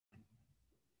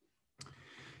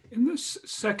In this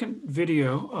second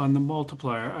video on the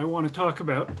multiplier, I want to talk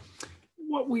about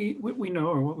what we know,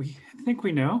 or what we think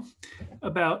we know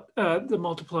about the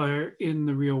multiplier in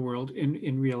the real world,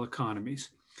 in real economies.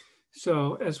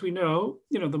 So as we know,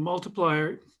 the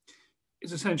multiplier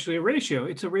is essentially a ratio.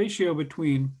 It's a ratio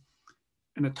between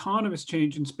an autonomous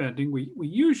change in spending. We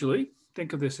usually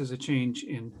think of this as a change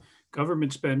in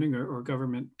government spending or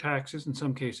government taxes in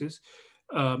some cases,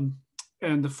 and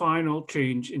the final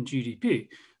change in GDP.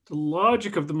 The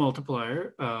logic of the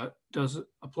multiplier does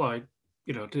apply,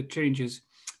 to changes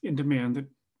in demand that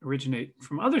originate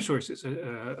from other sources,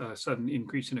 a sudden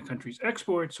increase in a country's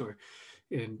exports or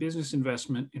in business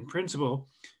investment. In principle,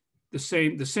 the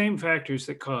same factors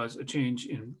that cause a change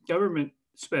in government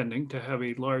spending to have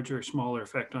a larger or smaller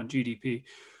effect on GDP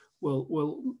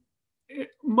will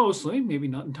mostly, maybe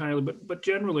not entirely, but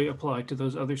generally apply to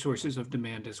those other sources of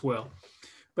demand as well.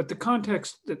 But the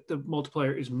context that the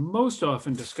multiplier is most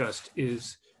often discussed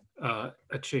is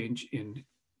a change in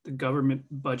the government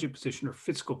budget position or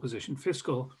fiscal position.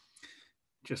 Fiscal,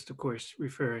 just of course,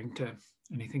 referring to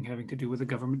anything having to do with the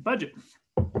government budget.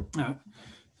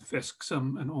 Fisc,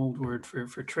 an old word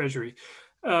for treasury.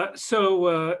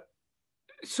 So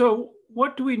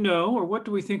what do we know, or what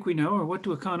do we think we know, or what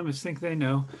do economists think they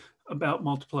know about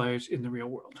multipliers in the real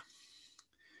world?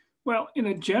 Well, in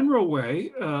a general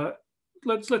way,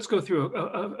 let's go through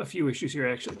a few issues here,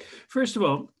 actually. First of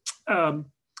all,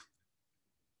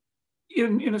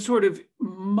 in a sort of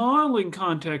modeling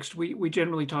context, we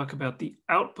generally talk about the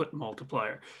output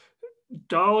multiplier.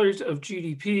 Dollars of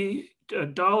GDP, a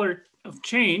dollar of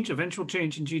change, eventual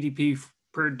change in GDP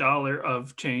per dollar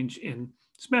of change in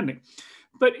spending.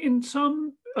 But in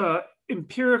some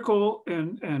empirical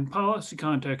and policy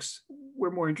contexts,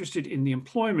 we're more interested in the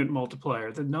employment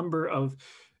multiplier, the number of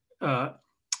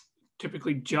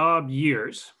typically job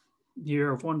years,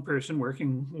 year of one person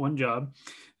working one job,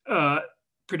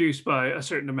 produced by a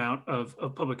certain amount of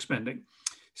public spending.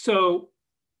 So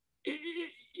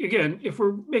again, if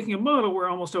we're making a model, we're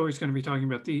almost always going to be talking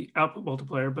about the output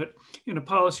multiplier, but in a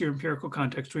policy or empirical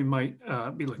context, we might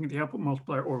be looking at the output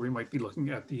multiplier, or we might be looking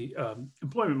at the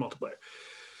employment multiplier.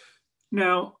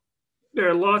 Now, there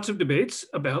are lots of debates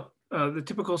about the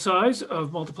typical size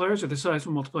of multipliers, or the size of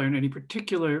a multiplier in any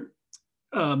particular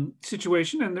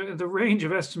situation, and the range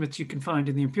of estimates you can find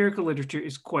in the empirical literature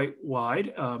is quite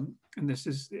wide. And this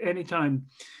is anytime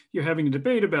you're having a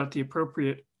debate about the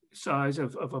appropriate size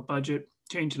of a budget,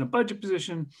 change in a budget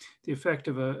position, the effect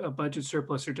of a budget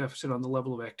surplus or deficit on the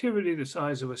level of activity, the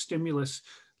size of a stimulus,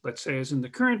 let's say as in the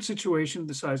current situation,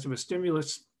 the size of a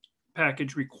stimulus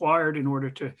package required in order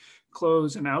to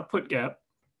close an output gap.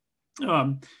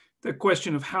 The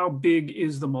question of how big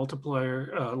is the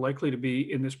multiplier likely to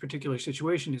be in this particular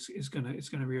situation is going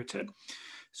to rear its head.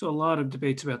 So a lot of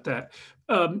debates about that.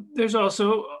 There's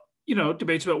also,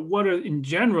 debates about what are in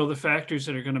general the factors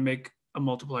that are going to make a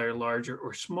multiplier larger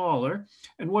or smaller,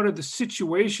 and what are the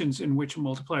situations in which a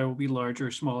multiplier will be larger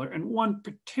or smaller. And one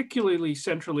particularly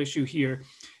central issue here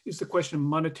is the question of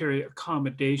monetary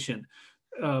accommodation.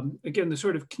 Again, the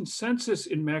sort of consensus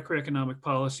in macroeconomic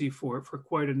policy for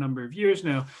quite a number of years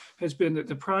now has been that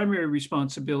the primary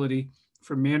responsibility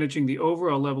for managing the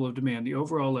overall level of demand, the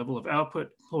overall level of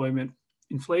output, employment,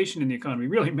 inflation in the economy,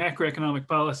 really macroeconomic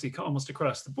policy almost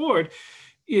across the board,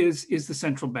 is the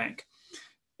central bank.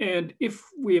 And if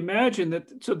we imagine that,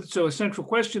 so a central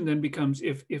question then becomes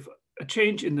if a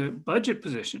change in the budget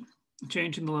position, a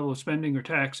change in the level of spending or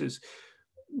taxes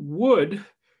would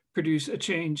produce a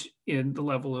change in the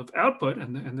level of output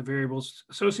and the variables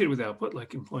associated with output,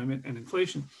 like employment and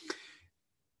inflation,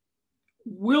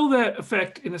 will that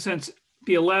effect, in a sense,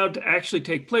 be allowed to actually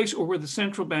take place, or will the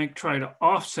central bank try to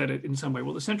offset it in some way?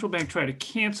 Will the central bank try to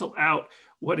cancel out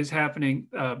what is happening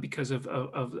because of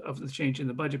the change in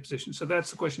the budget position? So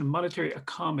that's the question of monetary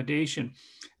accommodation.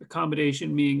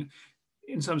 Accommodation meaning,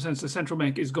 in some sense, the central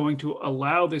bank is going to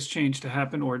allow this change to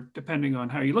happen, or depending on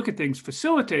how you look at things,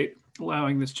 facilitate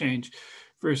allowing this change,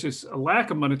 versus a lack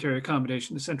of monetary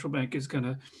accommodation. The central bank is going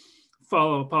to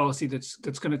follow a policy that's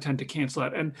going to tend to cancel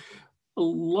out. And a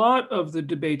lot of the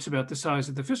debates about the size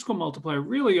of the fiscal multiplier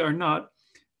really are not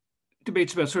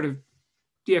debates about sort of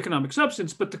the economic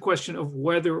substance, but the question of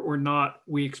whether or not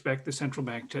we expect the central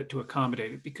bank to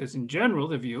accommodate it. Because in general,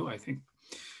 the view, I think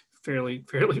fairly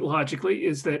logically,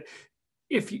 is that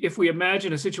if we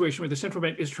imagine a situation where the central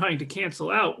bank is trying to cancel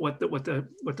out what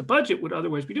the budget would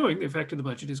otherwise be doing, the effect of the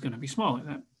budget is going to be smaller.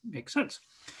 That makes sense.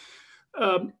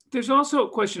 There's also a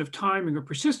question of timing or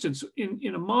persistence.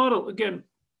 In a model, again,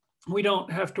 we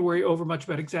don't have to worry over much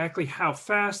about exactly how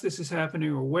fast this is happening,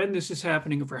 or when this is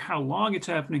happening, or for how long it's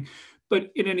happening. But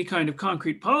in any kind of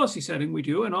concrete policy setting, we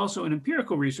do, and also in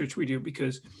empirical research, we do,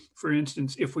 because, for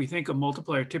instance, if we think a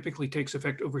multiplier typically takes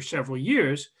effect over several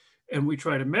years, and we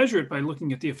try to measure it by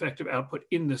looking at the effective output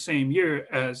in the same year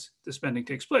as the spending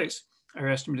takes place, our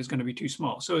estimate is going to be too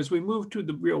small. So as we move to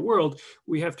the real world,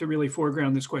 we have to really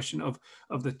foreground this question of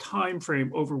the time frame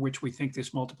over which we think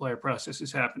this multiplier process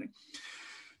is happening.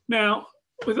 Now,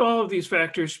 with all of these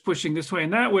factors pushing this way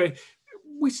and that way,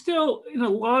 we still, in a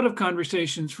lot of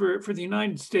conversations for the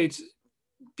United States,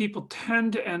 people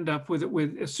tend to end up with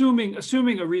assuming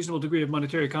a reasonable degree of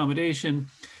monetary accommodation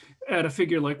at a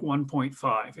figure like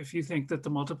 1.5. If you think that the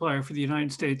multiplier for the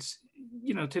United States,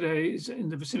 today is in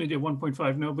the vicinity of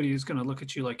 1.5, nobody is going to look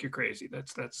at you like you're crazy.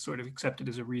 That's sort of accepted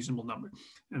as a reasonable number.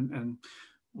 And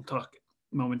we'll talk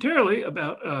momentarily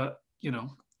about,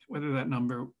 whether that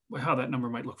number, how that number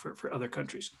might look for other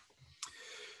countries.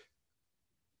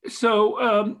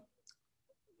 So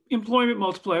employment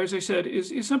multiplier, as I said,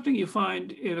 is something you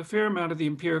find in a fair amount of the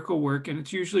empirical work, and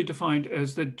it's usually defined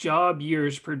as the job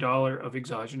years per dollar of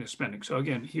exogenous spending. So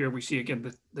again, here we see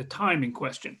again the timing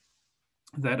question,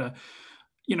 that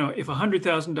if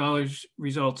 $100,000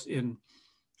 results in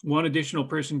one additional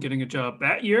person getting a job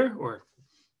that year, or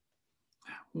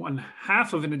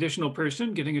 1/2 of an additional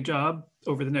person getting a job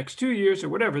over the next 2 years, or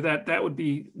whatever, that would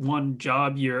be one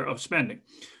job year of spending.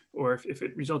 Or if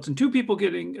it results in 2 people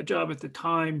getting a job at the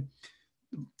time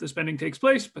the spending takes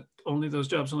place, but only those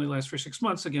jobs only last for 6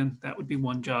 months, again, that would be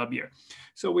one job year.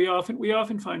 So we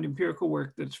often find empirical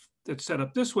work that's set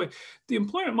up this way. The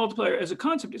employment multiplier as a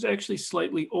concept is actually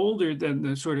slightly older than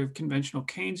the sort of conventional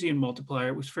Keynesian multiplier.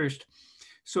 It was first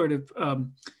sort of,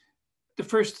 the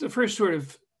first sort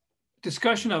of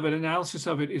discussion of it, analysis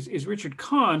of it is Richard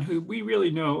Kahn, who we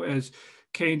really know as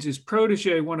Keynes's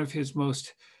protege, one of his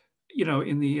most,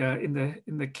 in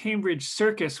the Cambridge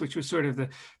circus, which was sort of the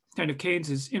kind of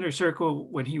Keynes's inner circle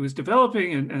when he was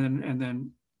developing and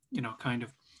then kind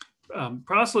of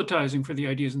proselytizing for the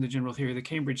ideas in the general theory. The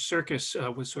Cambridge circus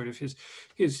was sort of his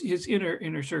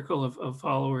inner circle of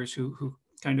followers who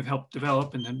kind of helped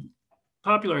develop and then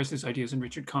popularize his ideas. And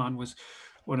Richard Kahn was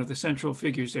one of the central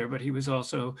figures there, but he was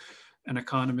also an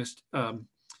economist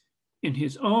in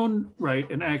his own right,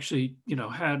 and actually,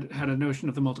 had a notion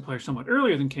of the multiplier somewhat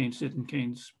earlier than Keynes did, and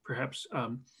Keynes perhaps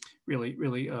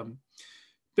really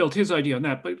built his idea on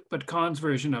that. But Kahn's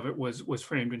version of it was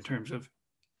framed in terms of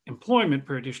employment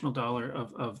per additional dollar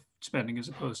of spending, as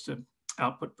opposed to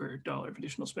output per dollar of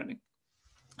additional spending.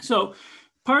 So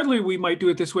partly we might do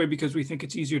it this way because we think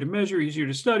it's easier to measure, easier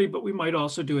to study, but we might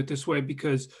also do it this way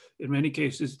because in many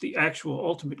cases, the actual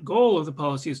ultimate goal of the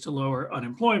policy is to lower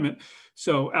unemployment.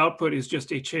 So output is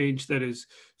just a change that is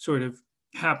sort of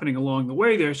happening along the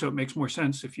way there. So it makes more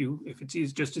sense if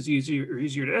it's just as easy or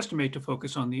easier to estimate to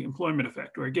focus on the employment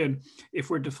effect. Or again,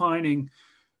 if we're defining,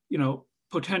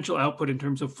 potential output in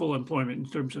terms of full employment,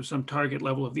 in terms of some target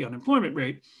level of the unemployment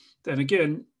rate, then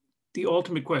again, the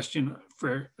ultimate question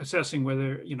for assessing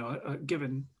whether a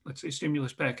given, let's say,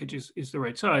 stimulus package is the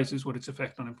right size is what its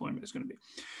effect on employment is going to be.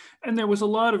 And there was a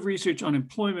lot of research on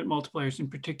employment multipliers, in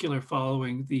particular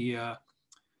following the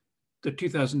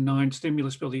 2009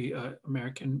 stimulus bill, the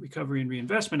American Recovery and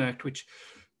Reinvestment Act, which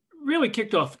really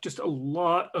kicked off just a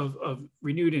lot of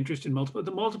renewed interest in multiplier.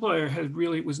 The multiplier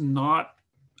was not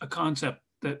a concept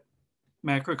that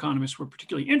macroeconomists were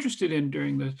particularly interested in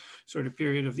during the sort of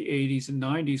period of the 80s and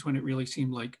 90s, when it really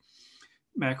seemed like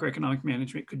macroeconomic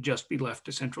management could just be left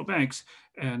to central banks.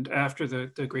 And after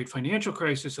the great financial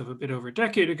crisis of a bit over a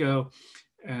decade ago,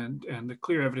 and the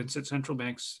clear evidence that central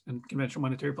banks and conventional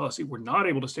monetary policy were not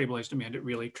able to stabilize demand, it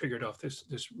really triggered off this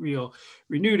real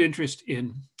renewed interest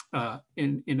in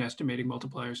estimating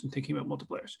multipliers and thinking about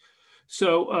multipliers.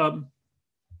 So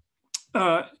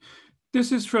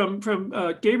this is from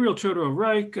Gabriel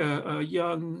Chodorow-Reich, a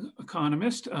young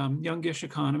economist, youngish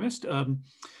economist. This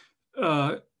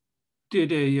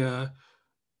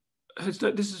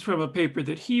is from a paper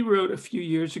that he wrote a few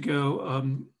years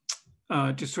ago,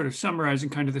 just sort of summarizing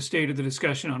kind of the state of the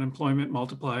discussion on employment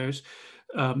multipliers.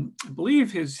 I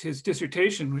believe his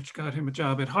dissertation, which got him a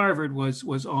job at Harvard,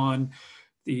 was on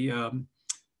the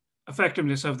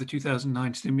effectiveness of the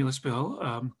 2009 stimulus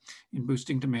bill in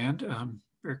boosting demand.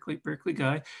 Berkeley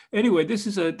guy. Anyway, this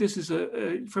is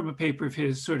from a paper of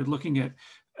his, sort of looking at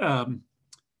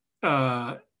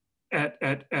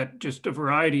just a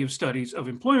variety of studies of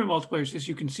employment multipliers. As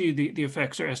you can see, the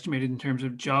effects are estimated in terms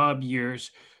of job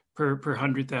years per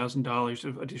 $100,000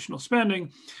 of additional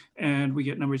spending, and we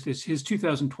get numbers. His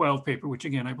 2012 paper, which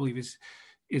again I believe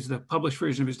is the published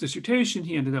version of his dissertation,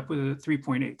 he ended up with a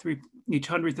 3.8. Each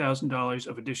 $100,000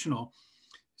 of additional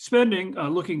spending,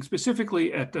 looking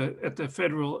specifically at the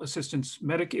federal assistance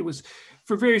Medicaid. It was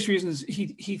for various reasons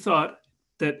he thought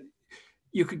that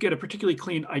you could get a particularly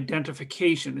clean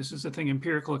identification. This is the thing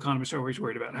empirical economists are always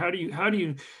worried about. How do you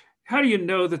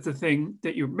know that the thing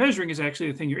that you're measuring is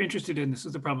actually the thing you're interested in? This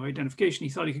is the problem of identification. He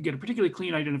thought he could get a particularly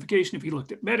clean identification if he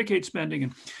looked at Medicaid spending,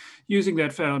 and using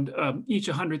that found each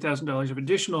 $100,000 of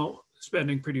additional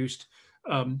spending produced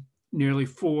nearly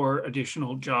 4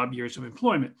 additional job years of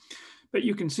employment. But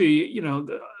you can see,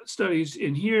 the studies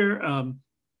in here.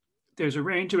 There's a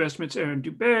range of estimates. Aaron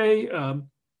Dubé,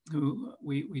 who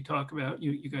we talk about,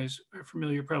 you guys are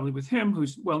familiar probably with him,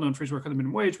 who's well known for his work on the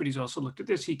minimum wage, but he's also looked at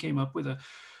this. He came up with a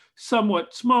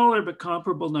somewhat smaller but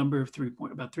comparable number of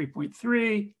about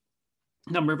 3.3.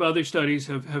 A number of other studies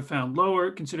have found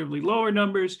considerably lower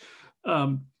numbers.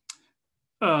 I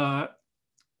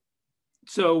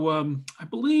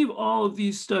believe all of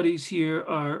these studies here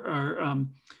are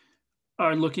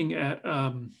looking at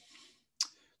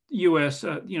U.S.,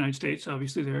 the United States.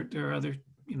 Obviously, there are other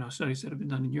studies that have been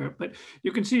done in Europe, but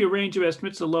you can see a range of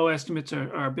estimates. The low estimates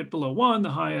are a bit below 1. The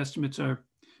high estimates are,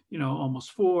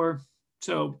 almost 4.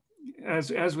 So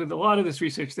as with a lot of this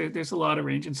research, there's a lot of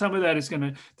range, and some of that is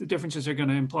the differences are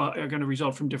going to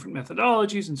result from different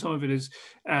methodologies, and some of it is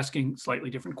asking slightly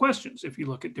different questions. If you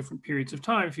look at different periods of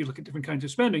time, if you look at different kinds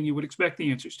of spending, you would expect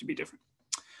the answers to be different.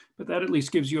 But that at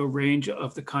least gives you a range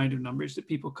of the kind of numbers that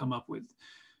people come up with.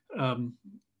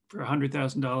 For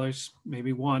 $100,000,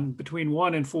 maybe between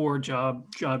 1 and 4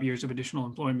 job years of additional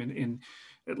employment in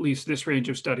at least this range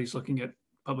of studies looking at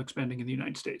public spending in the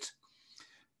United States.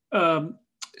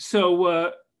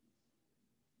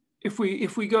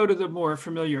 If we go to the more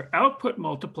familiar output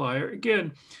multiplier,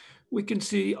 again, we can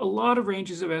see a lot of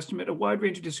ranges of estimate, a wide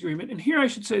range of disagreement. And here I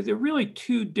should say there are really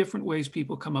 2 different ways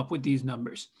people come up with these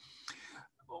numbers.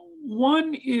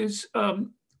 One is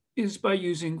by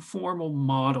using formal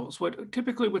models,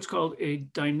 typically what's called a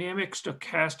dynamic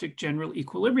stochastic general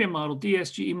equilibrium model,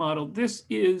 DSGE model. This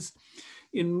is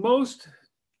in most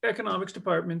economics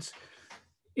departments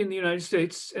in the United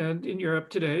States and in Europe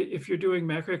today. If you're doing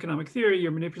macroeconomic theory,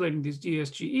 you're manipulating these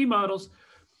DSGE models.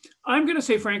 I'm going to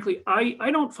say, frankly,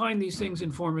 I don't find these things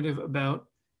informative about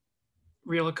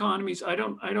real economies. I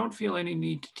don't feel any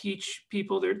need to teach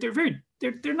people. They're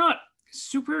not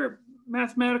super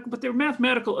mathematical, but they're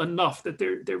mathematical enough that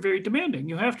they're very demanding.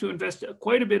 You have to invest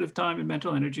quite a bit of time and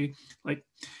mental energy, like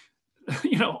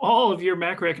all of your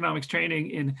macroeconomics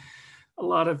training in a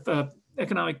lot of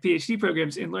economic PhD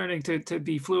programs in learning to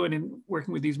be fluent in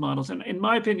working with these models. And in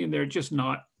my opinion, they're just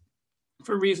not,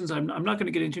 for reasons I'm not going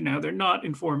to get into now, they're not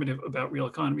informative about real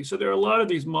economy. So there are a lot of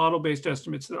these model-based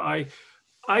estimates that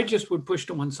I just would push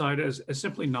to one side as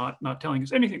simply not telling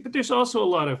us anything. But there's also a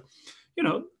lot of,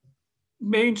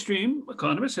 mainstream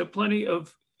economists have plenty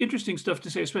of interesting stuff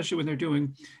to say, especially when they're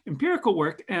doing empirical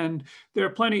work. And there are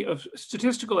plenty of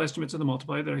statistical estimates of the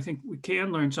multiplier that I think we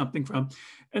can learn something from.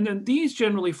 And then these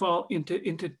generally fall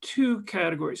into 2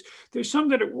 categories. There's some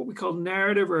that are what we call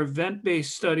narrative or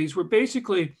event-based studies, where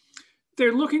basically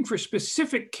they're looking for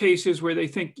specific cases where they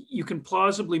think you can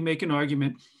plausibly make an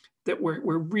argument that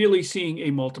we're really seeing a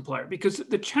multiplier. Because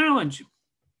the challenge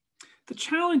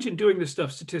in doing this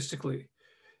stuff statistically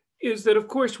is that, of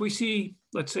course, we see,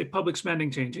 let's say, public spending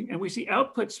changing and we see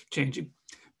outputs changing,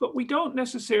 but we don't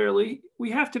necessarily, we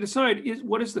have to decide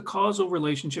what is the causal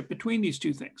relationship between these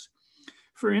 2 things.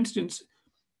 For instance,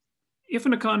 if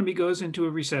an economy goes into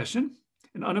a recession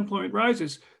and unemployment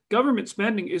rises, government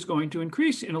spending is going to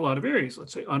increase in a lot of areas.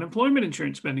 Let's say unemployment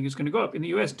insurance spending is going to go up. In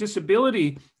the US,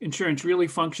 disability insurance really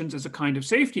functions as a kind of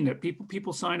safety net.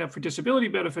 People sign up for disability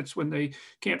benefits when they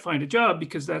can't find a job,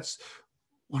 because that's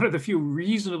one of the few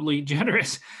reasonably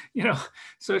generous,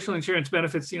 social insurance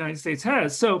benefits the United States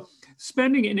has. So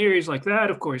spending in areas like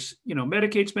that, of course,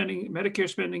 Medicaid spending, Medicare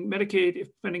spending, Medicaid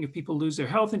spending if people lose their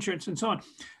health insurance and so on,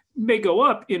 may go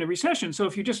up in a recession. So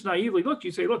if you just naively look,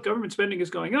 you say, look, government spending is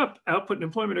going up, output and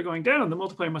employment are going down, the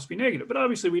multiplier must be negative. But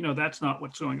obviously we know that's not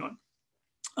what's going on.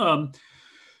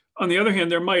 On the other hand,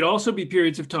 there might also be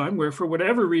periods of time where, for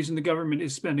whatever reason, the government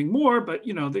is spending more, but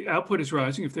the output is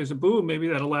rising. If there's a boom, maybe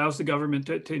that allows the government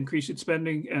to increase its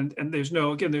spending, and there's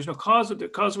no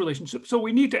causal relationship. So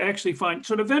we need to actually find,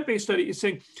 so an event-based study is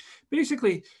saying,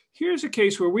 basically, here's a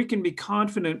case where we can be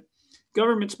confident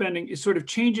government spending is sort of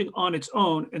changing on its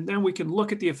own, and then we can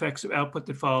look at the effects of output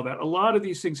that follow that. A lot of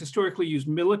these things historically use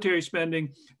military spending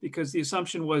because the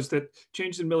assumption was that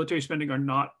changes in military spending are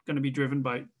not going to be driven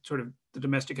by sort of the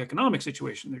domestic economic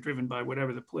situation. They're driven by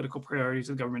whatever the political priorities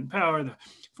of the government in power, the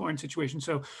foreign situation.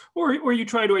 So, or you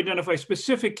try to identify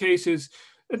specific cases,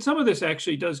 and some of this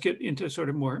actually does get into sort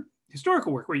of more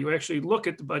historical work where you actually look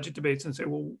at the budget debates and say,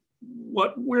 well,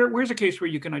 where's a case where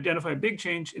you can identify a big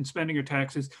change in spending or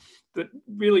taxes that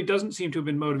really doesn't seem to have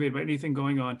been motivated by anything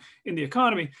going on in the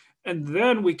economy? And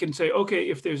then we can say, okay,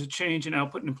 if there's a change in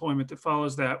output and employment that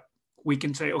follows that, we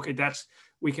can say, okay,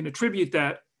 we can attribute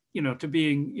that, to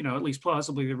being, at least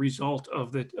plausibly the result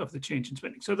of the change in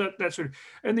spending. So that's sort of,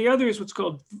 and the other is what's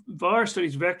called VAR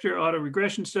studies, vector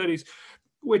autoregression studies,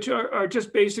 which are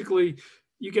just basically,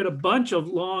 you get a bunch of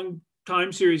long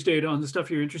time series data on the stuff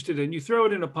you're interested in, you throw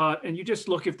it in a pot, and you just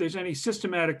look if there's any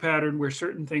systematic pattern where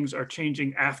certain things are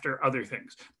changing after other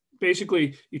things.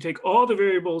 Basically, you take all the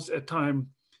variables at time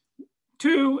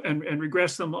 2 and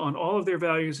regress them on all of their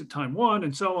values at time 1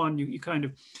 and so on. You kind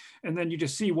of, and then you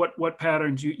just see what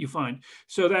patterns you find.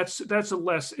 So that's a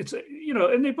less, it's,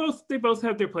 and they both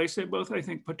have their place. They both, I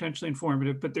think, potentially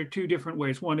informative, but they're two different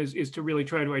ways. One is to really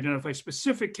try to identify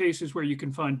specific cases where you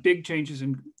can find big changes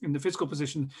in the fiscal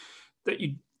position that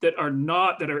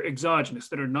are exogenous,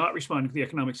 that are not responding to the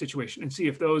economic situation, and see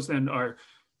if those then are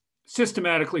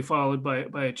systematically followed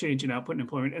by a change in output and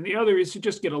employment. And the other is to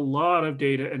just get a lot of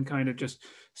data and kind of just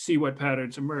see what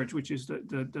patterns emerge, which is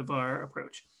the VAR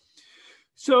approach.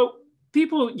 So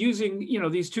people using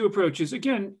these two approaches,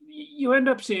 again, you end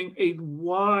up seeing a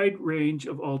wide range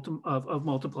of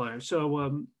multipliers.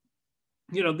 So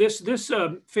this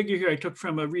figure here I took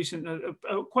from a recent,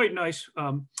 quite nice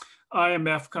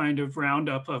IMF kind of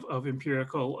roundup of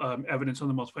empirical evidence on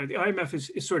the multiplier. The IMF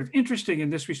is sort of interesting in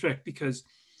this respect because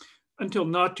until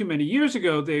not too many years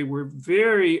ago, they were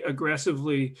very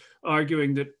aggressively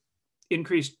arguing that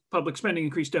increased public spending,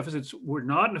 increased deficits were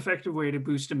not an effective way to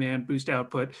boost demand, boost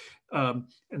output, and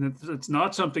that's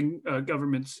not something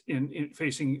governments in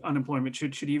facing unemployment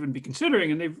should even be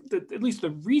considering. And at least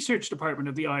the research department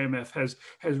of the IMF has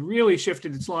really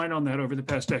shifted its line on that over the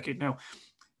past decade. Now,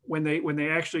 when they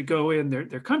actually go in,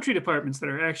 their country departments that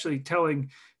are actually telling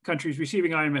countries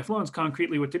receiving IMF loans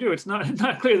concretely what to do, it's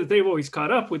not clear that they've always caught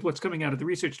up with what's coming out of the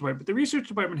research department. But the research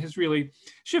department has really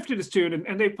shifted its tune,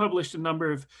 and they've published a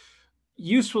number of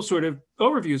useful sort of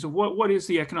overviews of what is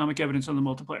the economic evidence on the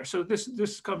multiplier. So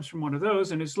this comes from one of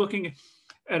those and is looking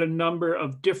at a number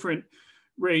of different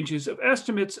ranges of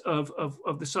estimates of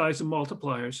the size of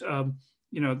multipliers.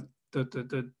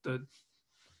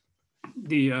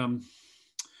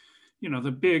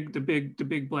 The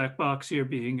big black box here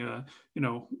being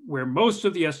where most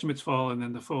of the estimates fall, and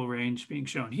then the full range being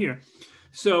shown here.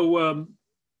 So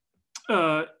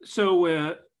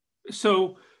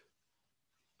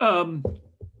and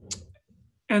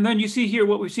then you see here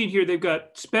what we've seen here. They've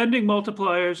got spending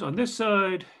multipliers on this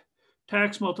side,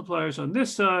 tax multipliers on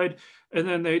this side, and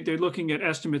then they're looking at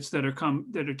estimates that are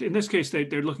in this case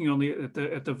they're looking only at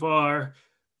the VAR,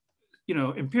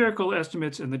 empirical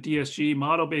estimates, and the DSG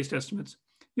model-based estimates.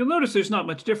 You'll notice there's not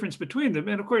much difference between them.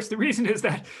 And of course, the reason is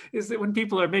that when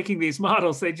people are making these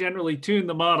models, they generally tune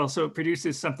the model so it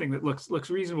produces something that looks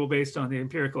reasonable based on the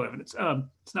empirical evidence.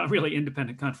 It's not really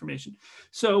independent confirmation.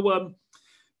 So,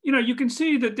 you can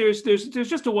see that there's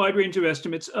just a wide range of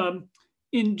estimates.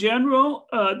 In general,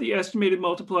 the estimated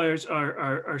multipliers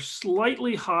are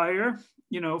slightly higher.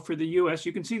 For the US,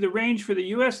 you can see the range for the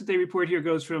US that they report here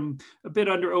goes from a bit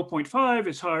under 0.5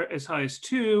 as high as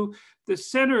 2. The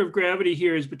center of gravity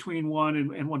here is between 1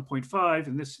 and 1.5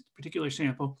 in this particular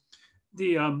sample.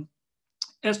 The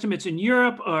estimates in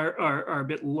Europe are a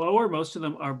bit lower. Most of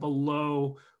them are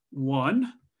below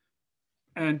 1.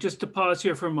 And just to pause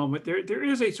here for a moment, there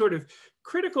is a sort of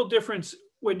critical difference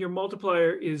when your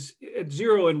multiplier is at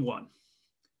 0 and 1.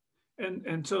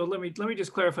 And so let me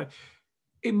just clarify.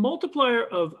 A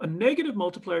negative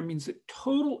multiplier means that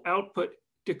total output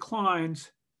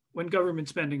declines when government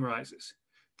spending rises.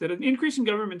 That an increase in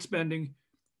government spending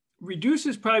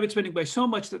reduces private spending by so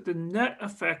much that the net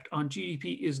effect on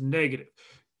GDP is negative.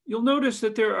 You'll notice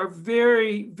that there are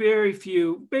very, very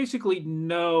few, basically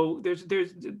no, there's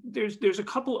a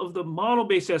couple of the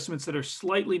model-based estimates that are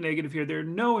slightly negative here. There are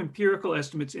no empirical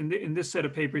estimates in this set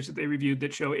of papers that they reviewed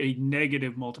that show a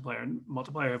negative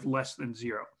multiplier of less than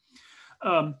 0.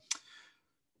 A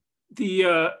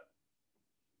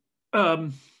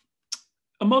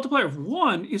multiplier of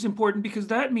 1 is important because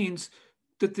that means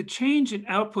that the change in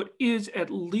output is at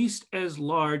least as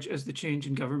large as the change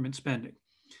in government spending.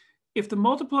 If the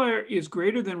multiplier is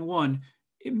greater than 1,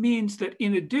 it means that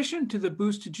in addition to the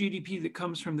boost to GDP that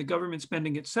comes from the government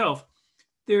spending itself,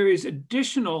 there is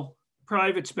additional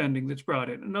private spending that's brought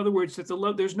in. In other words, that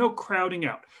there's no crowding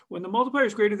out. When the multiplier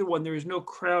is greater than 1, there is no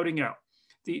crowding out.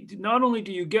 Not only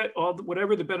do you get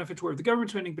whatever the benefits were of the government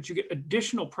spending, but you get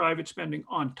additional private spending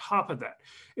on top of that.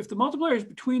 If the multiplier is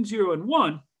between 0 and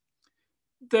 1,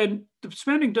 then the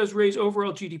spending does raise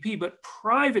overall GDP, but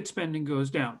private spending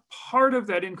goes down. Part of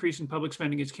that increase in public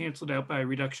spending is canceled out by a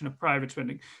reduction of private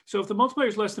spending. So if the multiplier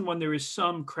is less than 1, there is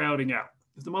some crowding out.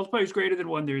 If the multiplier is greater than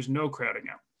 1, there is no crowding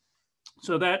out.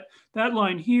 So that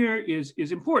line here is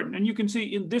important. And you can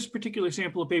see in this particular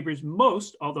sample of papers,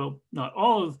 most, although not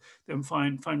all of them,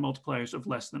 find multipliers of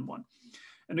less than 1.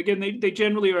 And again, they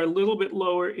generally are a little bit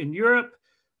lower in Europe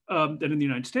than in the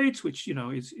United States, which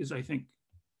is I think,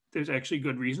 there's actually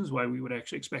good reasons why we would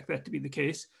actually expect that to be the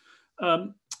case.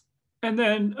 And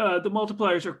then the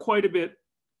multipliers are quite a bit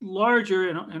larger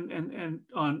and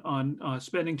on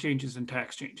spending changes and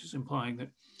tax changes, implying that,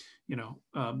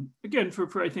 again,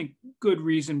 for I think good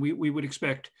reason, we would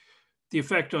expect the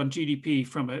effect on GDP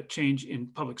from a change in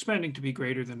public spending to be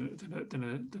greater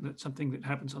than something that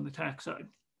happens on the tax side.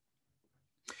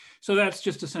 So that's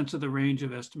just a sense of the range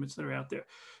of estimates that are out there.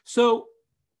 So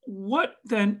what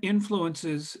then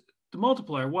influences the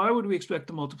multiplier? Why would we expect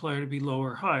the multiplier to be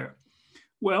lower or higher?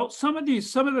 Well, some of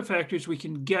the factors we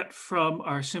can get from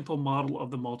our simple model of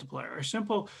the multiplier. Our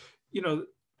simple,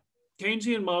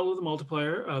 Keynesian model of the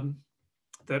multiplier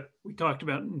that we talked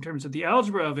about in terms of the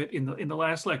algebra of it in the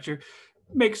last lecture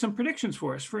makes some predictions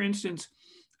for us. For instance,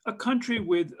 a country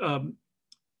with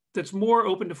that's more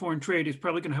open to foreign trade is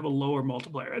probably going to have a lower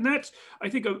multiplier, and that's, I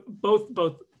think, both.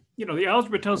 The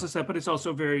algebra tells us that, but it's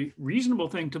also a very reasonable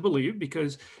thing to believe,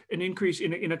 because an increase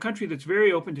in a country that's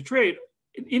very open to trade,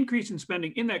 an increase in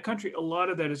spending in that country, a lot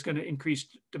of that is going to increase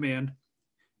demand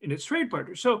in its trade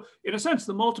partners. So in a sense,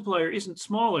 the multiplier isn't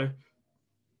smaller,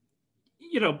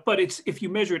 but if you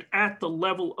measure it at the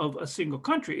level of a single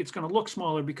country, it's going to look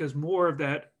smaller because more of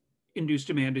that induced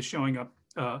demand is showing up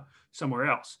somewhere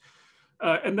else.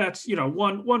 And that's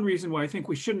one reason why I think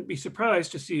we shouldn't be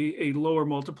surprised to see a lower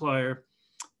multiplier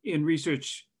in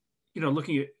research,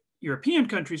 looking at European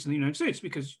countries in the United States,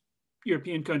 because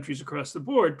European countries across the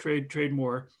board trade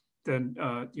more than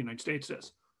the United States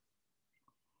does.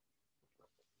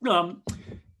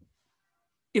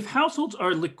 If households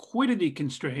are liquidity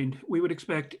constrained, we would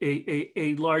expect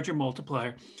a larger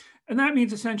multiplier. And that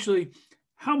means essentially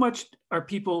how much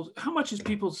is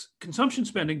people's consumption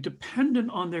spending dependent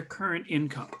on their current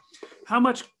income? How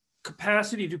much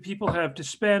capacity do people have to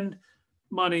spend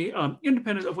money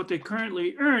independent of what they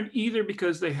currently earn, either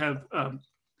because they have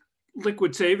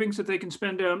liquid savings that they can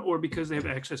spend down or because they have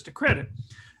access to credit?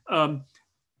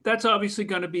 That's obviously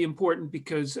going to be important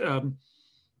because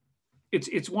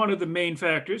it's one of the main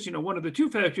factors, one of the two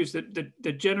factors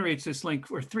that generates this link,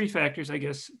 or three factors, I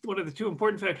guess. One of the two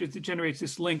important factors that generates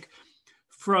this link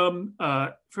from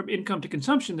income to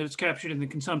consumption that is captured in the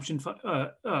consumption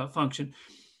function.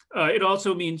 It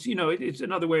also means, it's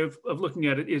another way of looking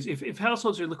at it is if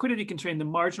households are liquidity constrained, the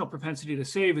marginal propensity to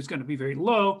save is going to be very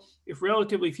low. If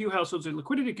relatively few households are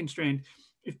liquidity constrained,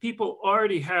 if people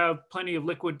already have plenty of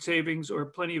liquid savings or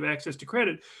plenty of access to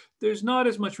credit, there's not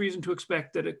as much reason to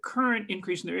expect that a current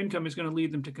increase in their income is going to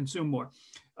lead them to consume more.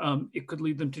 It could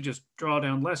lead them to just draw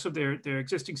down less of their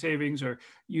existing savings or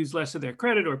use less of their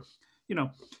credit, or,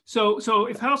 so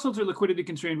if households are liquidity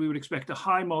constrained, we would expect a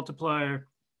high multiplier.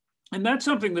 And that's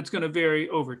something that's going to vary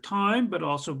over time, but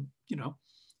also,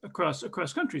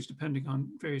 across countries, depending on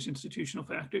various institutional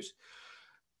factors.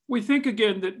 We think,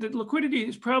 again, that liquidity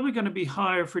is probably going to be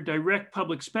higher for direct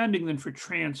public spending than for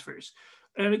transfers.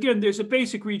 And again, there's a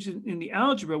basic reason in the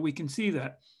algebra we can see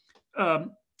that.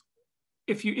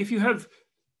 If you have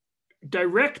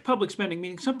direct public spending,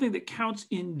 meaning something that counts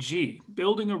in G,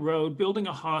 building a road, building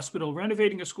a hospital,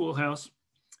 renovating a schoolhouse,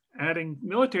 adding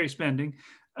military spending,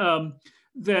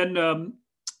 then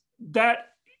that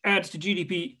adds to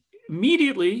GDP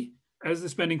immediately as the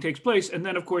spending takes place. And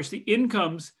then, of course, the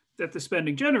incomes that the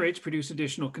spending generates produce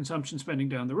additional consumption spending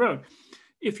down the road.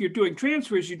 If you're doing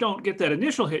transfers, you don't get that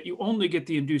initial hit. You only get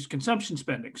the induced consumption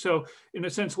spending. So in a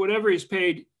sense, whatever is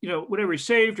paid, whatever is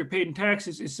saved or paid in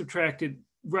taxes is subtracted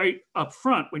right up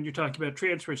front when you're talking about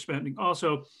transfer spending.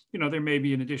 Also, there may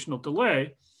be an additional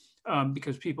delay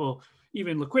because people,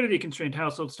 even liquidity constrained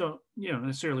households, don't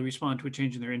necessarily respond to a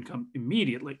change in their income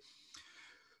immediately.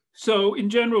 So in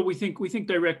general, we think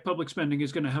direct public spending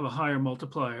is going to have a higher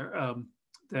multiplier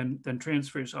than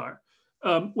transfers are.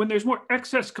 When there's more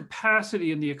excess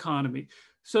capacity in the economy.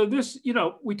 So this,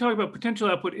 we talk about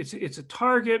potential output. It's a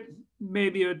target,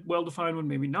 maybe a well-defined one,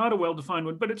 maybe not a well-defined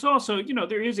one, but it's also,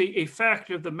 there is a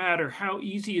fact of the matter. How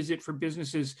easy is it for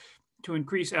businesses to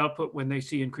increase output when they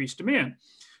see increased demand?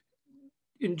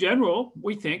 In general,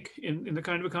 we think in the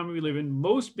kind of economy we live in,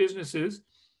 most businesses,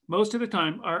 most of the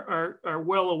time, are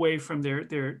well away from their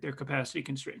capacity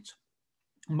constraints.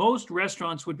 Most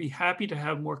restaurants would be happy to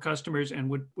have more customers and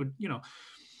would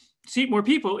seat more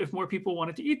people if more people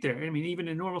wanted to eat there. I mean, even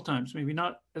in normal times, maybe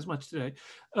not as much today.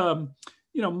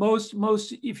 You know, most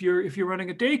if you're running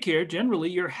a daycare, generally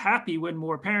you're happy when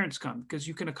more parents come because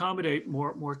you can accommodate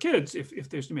more kids if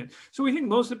there's demand. So we think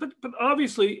most of it, but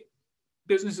obviously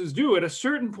businesses do at a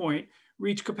certain point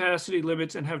reach capacity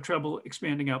limits and have trouble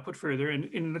expanding output further. And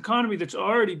in an economy that's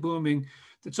already booming,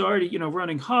 that's already, you know,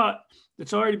 running hot,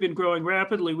 that's already been growing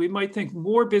rapidly, we might think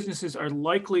more businesses are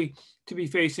likely to be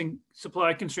facing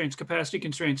supply constraints, capacity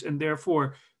constraints, and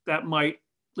therefore that might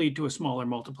lead to a smaller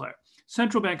multiplier.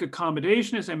 Central bank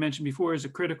accommodation, as I mentioned before, is a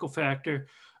critical factor.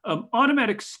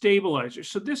 Automatic stabilizers.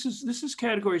 So this is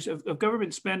categories of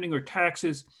government spending or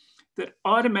taxes that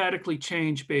automatically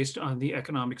change based on the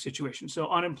economic situation. So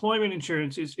unemployment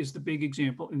insurance is the big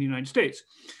example in the United States.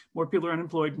 More people are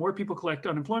unemployed, more people collect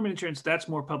unemployment insurance, that's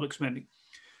more public spending.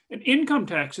 An income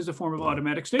tax is a form of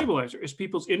automatic stabilizer. As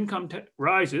people's income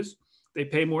rises, they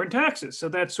pay more in taxes. So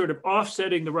that's sort of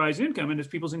offsetting the rise in income. And as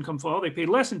people's income fall, they pay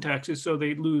less in taxes, so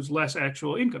they lose less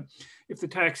actual income. If the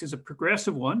tax is a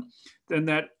progressive one, then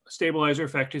that stabilizer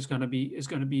effect is going to be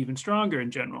even stronger in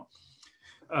general.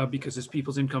 Because as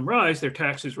people's income rise, their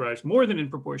taxes rise more than in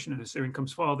proportion, and as their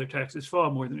incomes fall, their taxes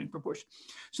fall more than in proportion.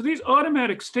 So these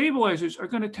automatic stabilizers are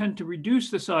going to tend to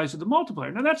reduce the size of the multiplier.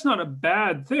 Now, that's not a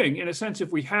bad thing. In a sense,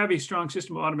 if we have a strong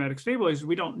system of automatic stabilizers,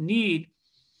 we don't need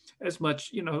as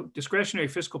much, you know, discretionary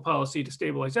fiscal policy to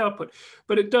stabilize output.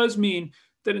 But it does mean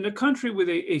that in a country with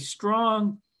a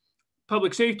strong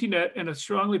public safety net and a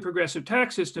strongly progressive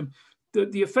tax system,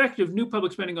 the effect of new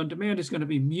public spending on demand is going to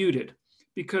be muted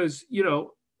because, you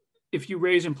know, if you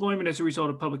raise employment as a result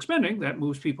of public spending, that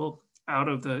moves people out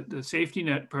of the safety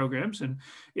net programs. And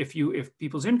if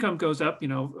people's income goes up, you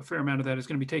know, a fair amount of that is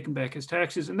going to be taken back as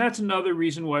taxes. And that's another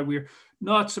reason why we're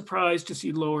not surprised to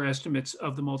see lower estimates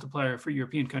of the multiplier for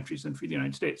European countries than for the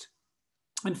United States.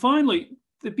 And finally,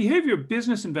 the behavior of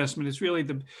business investment is really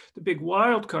the big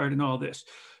wild card in all this.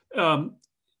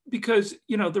 Because,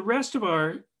 you know, the rest of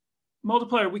our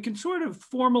multiplier, we can sort of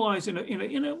formalize in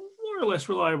a more or less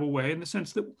reliable way in the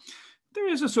sense that there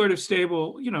is a sort of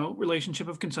stable, you know, relationship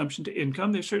of consumption to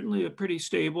income. There's certainly a pretty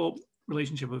stable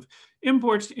relationship of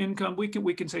imports to income. We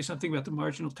can say something about the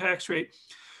marginal tax rate.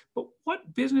 But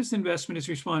what business investment is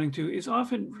responding to is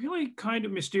often really kind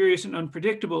of mysterious and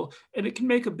unpredictable, and it can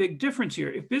make a big difference here.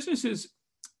 If businesses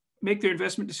make their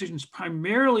investment decisions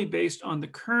primarily based on the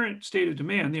current state of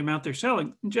demand, the amount they're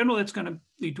selling, in general, that's going to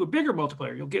lead to a bigger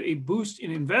multiplier. You'll get a boost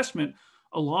in investment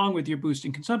along with your boost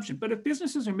in consumption. But if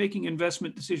businesses are making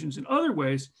investment decisions in other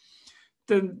ways,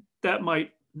 then that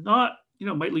might not, you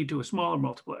know, might lead to a smaller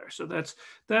multiplier. So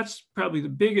that's probably the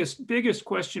biggest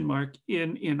question mark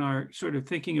in our sort of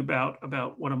thinking about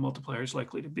what a multiplier is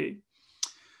likely to be.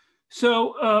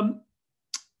 So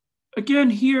again,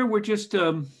 here we're just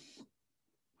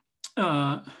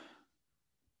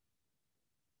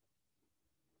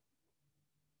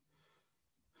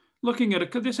looking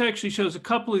at this actually shows a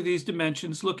couple of these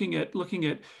dimensions, looking at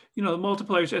you know, the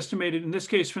multipliers estimated in this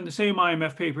case from the same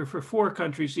IMF paper for 4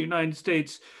 countries: the United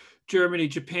States, Germany,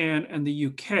 Japan, and the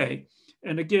UK.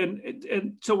 And again,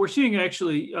 and so we're seeing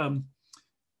actually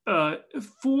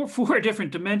four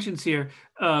different dimensions here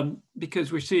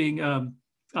because we're seeing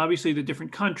obviously the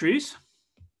different countries,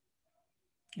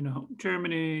 you know,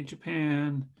 Germany,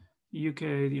 Japan, the UK,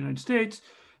 the United States,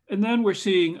 and then we're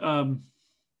seeing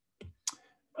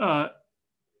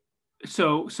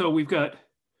so we've got,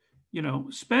 you know,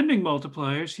 spending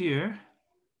multipliers here.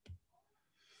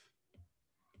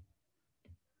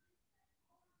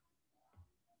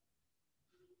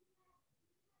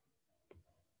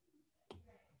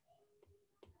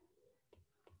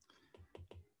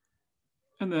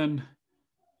 And then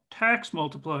tax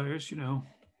multipliers, you know,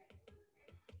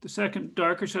 the second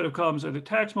darker set of columns are the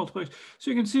tax multipliers. So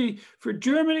you can see for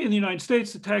Germany and the United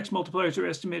States, the tax multipliers are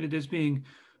estimated as being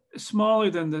smaller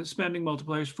than the spending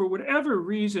multipliers for whatever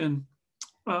reason.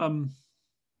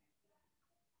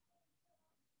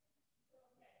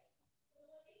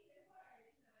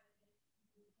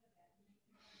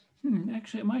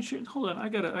 Actually, am I sure? Hold on, I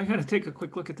gotta take a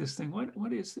quick look at this thing.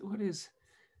 What is?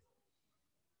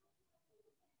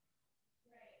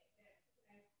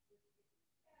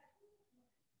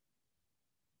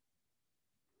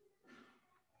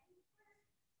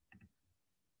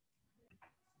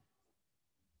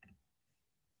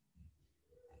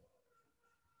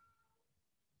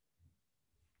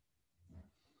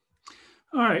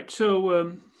 All right,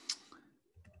 so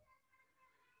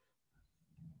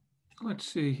let's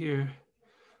see here.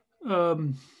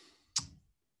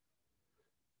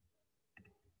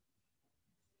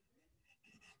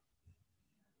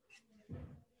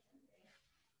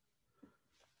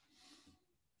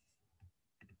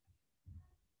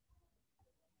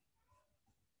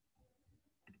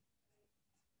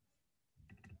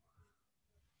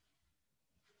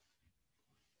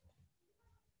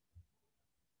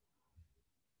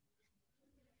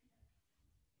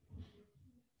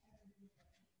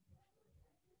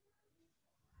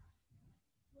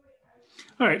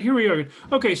 All right, here we are.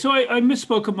 Okay, so I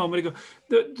misspoke a moment ago.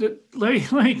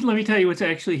 Let me tell you what's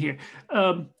actually here.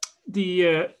 What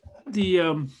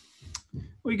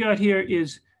we got here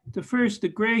is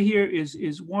the gray here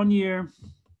is 1 year,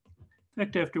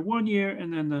 effect after 1 year,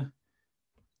 and then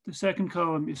the second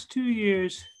column is 2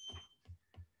 years.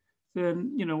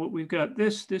 Then, you know, what we've got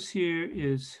this here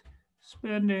is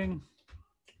spending,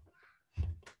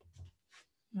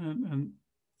 and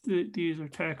these are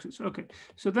taxes. Okay,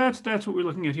 so that's what we're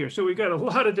looking at here. So we've got a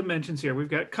lot of dimensions here. We've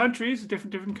got countries,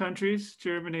 different countries: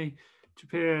 Germany,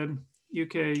 Japan,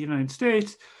 UK, United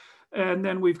States, and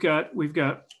then we've got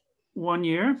 1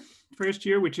 year, first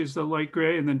year, which is the light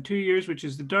gray, and then 2 years, which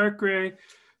is the dark gray,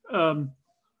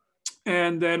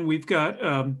 and then we've got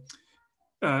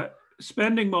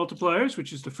spending multipliers,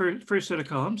 which is the first set of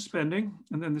columns, spending,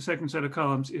 and then the second set of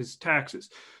columns is taxes.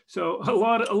 So a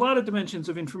lot of dimensions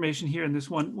of information here in this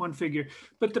one figure,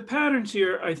 but the patterns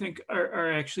here I think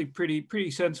are actually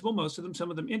pretty sensible. Most of them, some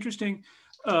of them interesting.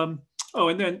 Oh,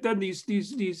 and then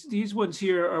these ones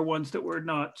here are ones that were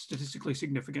not statistically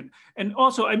significant. And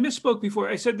also, I misspoke before.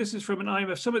 I said this is from an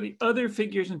IMF. Some of the other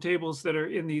figures and tables that are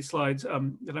in these slides that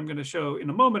I'm going to show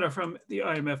in a moment are from the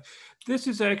IMF. This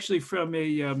is actually from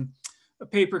a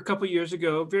paper a couple of years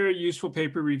ago, very useful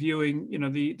paper reviewing, you know,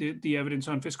 the evidence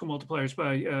on fiscal multipliers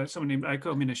by someone named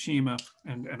Aiko Minashima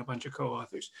and a bunch of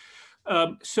co-authors.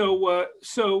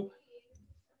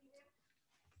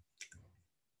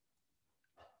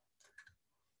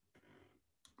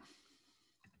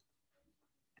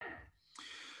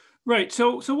 Right.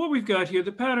 So what we've got here,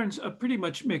 the patterns pretty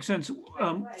much make sense.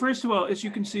 First of all, as you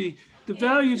can see, the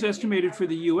values estimated for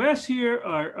the U.S. here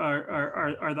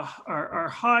are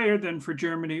higher than for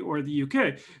Germany or the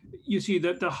UK. You see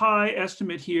that the high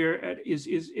estimate here is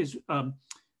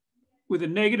with a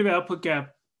negative output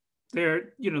gap.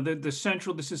 There, you know, the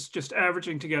central. This is just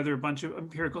averaging together a bunch of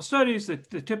empirical studies. That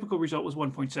the typical result was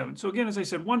 1.7. So again, as I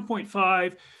said,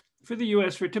 1.5 for the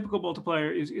U.S. for a typical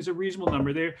multiplier is a reasonable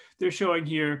number. They're showing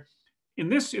here, in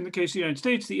the case of the United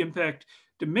States, the impact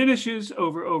diminishes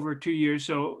over 2 years.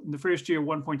 So in the first year,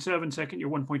 1.7, second year,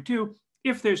 1.2,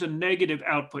 if there's a negative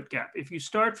output gap. If you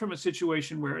start from a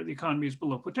situation where the economy is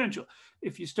below potential,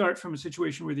 if you start from a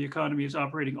situation where the economy is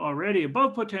operating already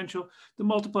above potential, the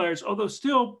multipliers, although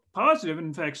still positive, and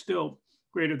in fact still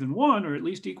greater than 1, or at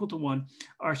least equal to 1,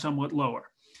 are somewhat lower.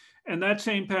 And that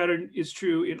same pattern is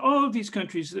true in all of these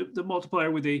countries. The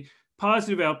multiplier with a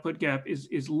positive output gap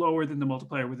is lower than the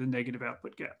multiplier with a negative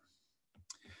output gap.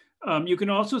 You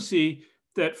can also see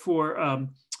that for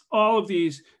all of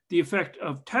these, the effect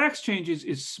of tax changes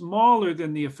is smaller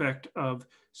than the effect of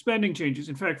spending changes.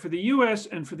 In fact, for the US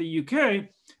and for the UK,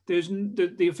 there's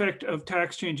the effect of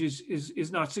tax changes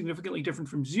is not significantly different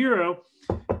from 0.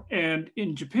 And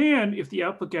in Japan, if the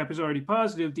output gap is already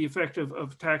positive, the effect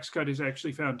of tax cut is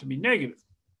actually found to be negative.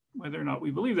 Whether or not we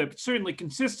believe that, but certainly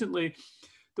consistently,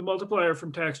 the multiplier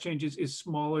from tax changes is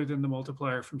smaller than the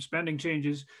multiplier from spending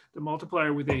changes. The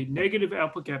multiplier with a negative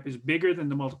output gap is bigger than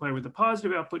the multiplier with a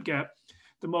positive output gap.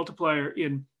 The multiplier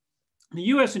in the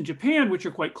US and Japan, which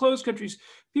are quite close countries,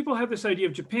 people have this idea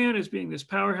of Japan as being this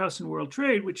powerhouse in world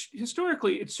trade, which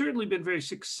historically it's certainly been very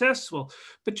successful.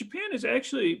 But Japan is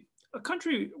actually a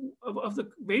country of the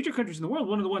major countries in the world,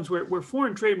 one of the ones where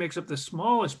foreign trade makes up the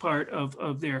smallest part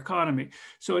of their economy.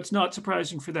 So it's not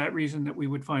surprising for that reason that we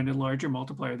would find a larger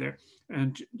multiplier there.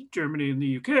 And Germany and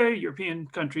the UK, European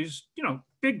countries, you know,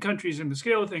 big countries in the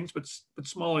scale of things, but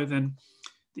smaller than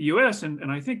the US. And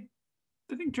I think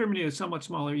Germany is somewhat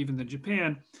smaller even than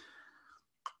Japan,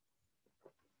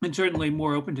 and certainly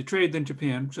more open to trade than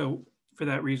Japan. So for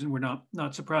that reason, we're not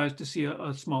surprised to see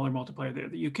a smaller multiplier there.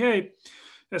 The UK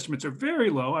estimates are very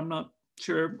low. I'm not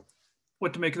sure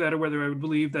what to make of that or whether I would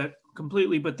believe that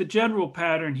completely, but the general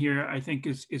pattern here, I think,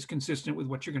 is consistent with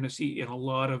what you're going to see in a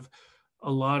lot of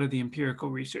the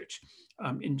empirical research.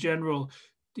 In general,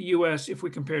 the US, if we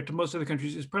compare it to most other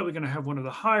countries, is probably going to have one of the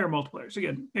higher multipliers.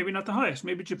 Again, maybe not the highest.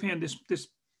 Maybe Japan,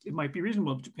 it might be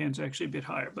reasonable. Japan's actually a bit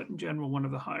higher, but in general, one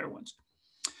of the higher ones.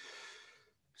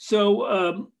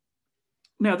 So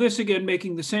now this, again,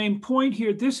 making the same point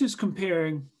here, this is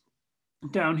comparing.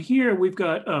 Down here, we've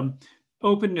got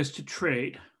openness to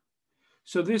trade.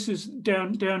 So this is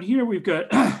down here, we've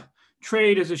got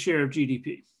trade as a share of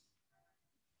GDP.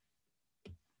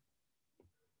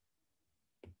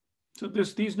 So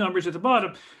these numbers at the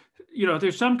bottom, you know,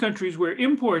 there's some countries where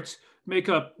imports make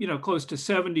up, you know, close to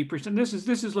 70%.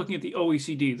 This is looking at the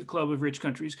OECD, the Club of Rich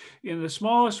Countries. In the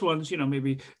smallest ones, you know,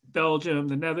 maybe Belgium,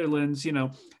 the Netherlands, you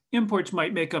know, imports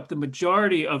might make up the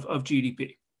majority of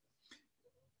GDP.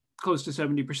 close to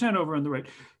 70% over on the right.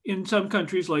 In some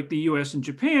countries like the US and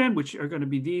Japan, which are going to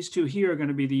be these two here, are going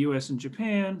to be the US and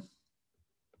Japan.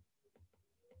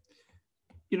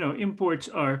 Imports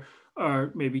are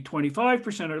maybe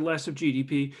 25% or less of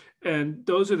GDP. And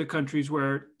those are the countries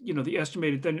where, the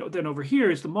estimated, then over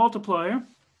here is the multiplier.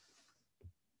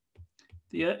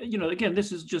 Again,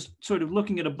 this is just sort of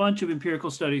looking at a bunch of empirical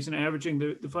studies and averaging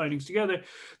the findings together.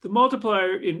 The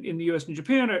multiplier in the US and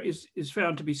Japan is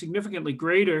found to be significantly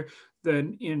greater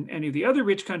than in any of the other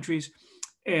rich countries.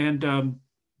 And,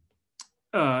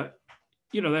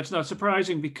 that's not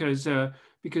surprising because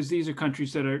these are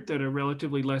countries that are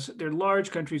relatively less, they're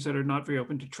large countries that are not very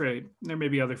open to trade. And there may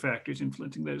be other factors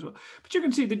influencing that as well. But you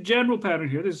can see the general pattern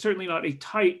here. There's certainly not a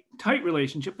tight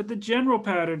relationship, but the general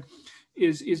pattern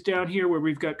is down here where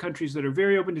we've got countries that are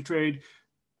very open to trade.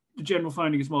 The general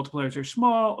finding is multipliers are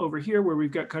small. Over here where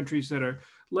we've got countries that are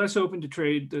less open to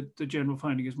trade, the general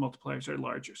finding is multipliers are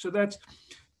larger. So that's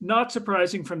not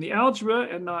surprising from the algebra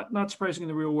and not surprising in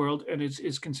the real world, and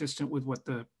is consistent with what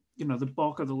the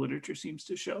bulk of the literature seems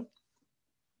to show.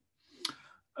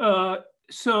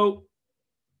 So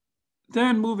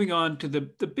then moving on to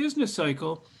the business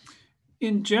cycle,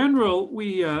 in general,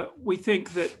 we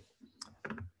think that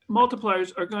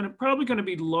multipliers are probably going to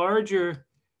be larger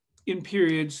in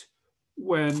periods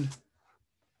when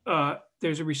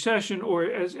there's a recession, or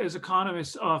as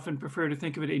economists often prefer to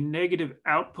think of it, a negative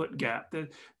output gap.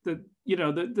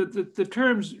 The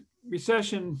terms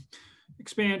recession,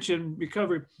 expansion,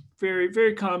 recovery, very,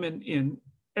 very common in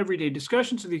everyday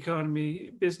discussions of the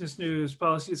economy, business news,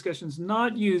 policy discussions,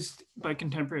 not used by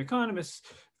contemporary economists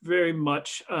very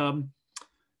much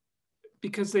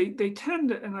because they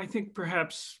tend, and I think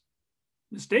perhaps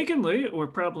mistakenly or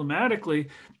problematically,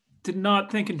 to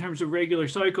not think in terms of regular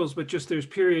cycles, but just there's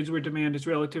periods where demand is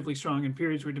relatively strong and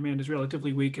periods where demand is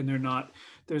relatively weak, and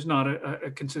there's not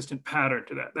a consistent pattern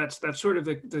to that. That's sort of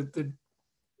the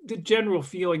general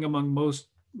feeling among most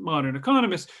modern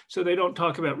economists. So they don't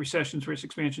talk about recessions versus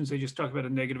expansions. They just talk about a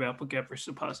negative output gap versus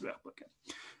a positive output gap.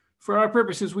 For our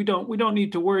purposes, we don't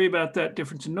need to worry about that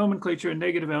difference in nomenclature. A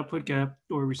negative output gap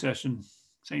or recession,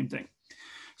 same thing.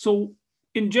 So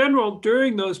in general,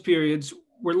 during those periods,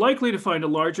 we're likely to find a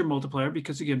larger multiplier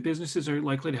because, again, businesses are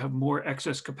likely to have more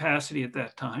excess capacity at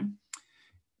that time.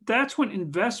 That's when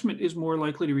investment is more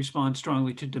likely to respond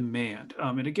strongly to demand.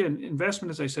 And again, investment,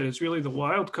 as I said, is really the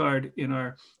wild card in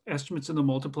our estimates in the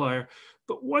multiplier.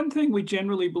 But one thing we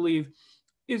generally believe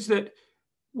is that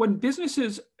when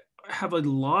businesses have a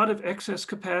lot of excess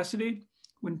capacity,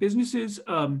 when businesses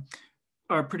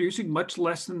are producing much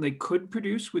less than they could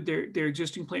produce with their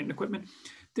existing plant and equipment,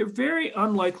 they're very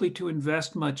unlikely to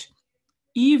invest much,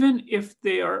 even if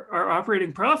they are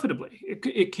operating profitably.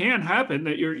 It can happen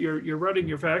that you're running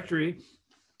your factory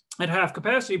at half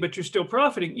capacity, but you're still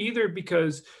profiting, either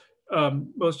because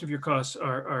most of your costs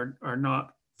are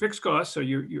not fixed costs, so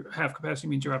your half capacity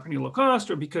means you're operating at low cost,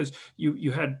 or because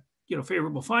you had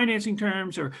favorable financing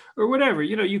terms, or whatever.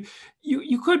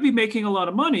 You could be making a lot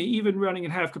of money even running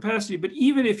at half capacity, but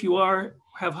even if you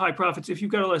have high profits, if you've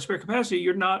got a lot of spare capacity,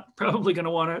 you're not probably going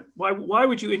to want to. Why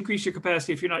would you increase your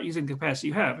capacity if you're not using the capacity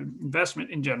you have? Investment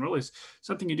in general is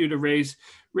something you do to raise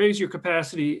your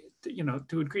capacity,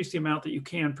 to increase the amount that you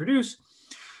can produce.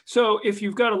 So if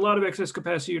you've got a lot of excess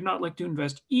capacity, you're not likely to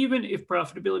invest, even if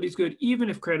profitability is good, even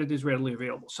if credit is readily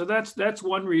available. So that's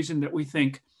one reason that we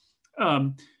think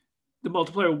the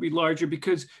multiplier will be larger,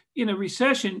 because in a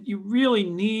recession, you really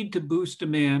need to boost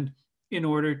demand in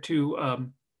order to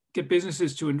get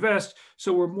businesses to invest.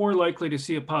 So we're more likely to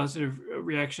see a positive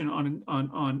reaction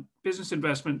on business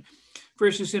investment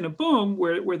versus in a boom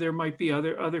where there might be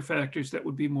other factors that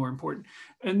would be more important.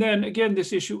 And then again,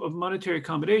 this issue of monetary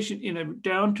accommodation in a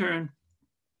downturn,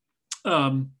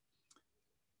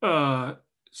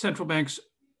 central banks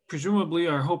presumably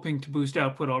are hoping to boost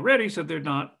output already, so they're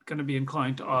not going to be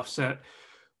inclined to offset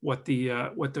what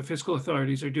the fiscal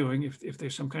authorities are doing if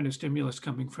there's some kind of stimulus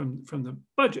coming from the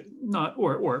budget,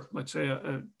 or let's say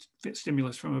a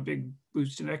stimulus from a big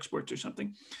boost in exports or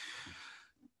something.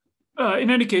 In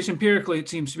any case, empirically, it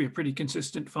seems to be a pretty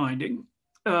consistent finding.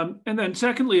 And then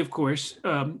secondly, of course,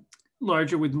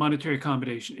 larger with monetary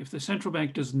accommodation. If the central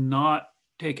bank does not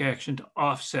take action to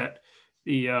offset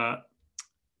the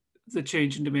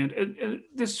change in demand. And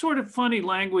this sort of funny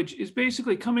language is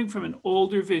basically coming from an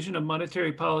older vision of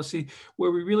monetary policy,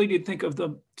 where we really did think of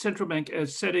the central bank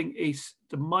as setting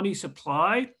the money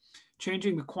supply,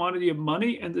 changing the quantity of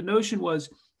money. And the notion was,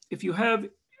 if you have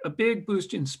a big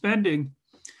boost in spending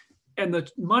and the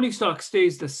money stock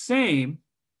stays the same,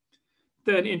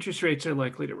 then interest rates are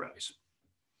likely to rise.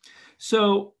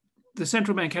 So the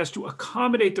central bank has to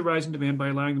accommodate the rise in demand by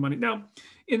allowing the money. Now,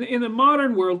 in the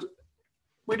modern world,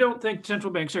 we don't think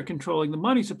central banks are controlling the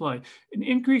money supply. An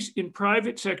increase in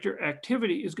private sector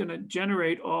activity is going to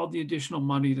generate all the additional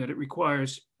money that it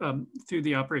requires through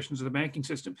the operations of the banking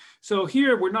system. So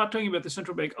here, we're not talking about the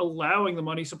central bank allowing the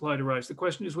money supply to rise. The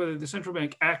question is whether the central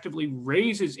bank actively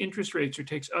raises interest rates or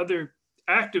takes other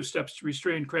active steps to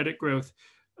restrain credit growth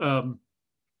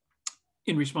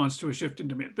in response to a shift in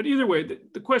demand. But either way,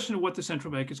 the question of what the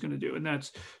central bank is going to do, and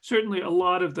that's certainly a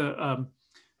lot of the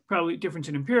probably difference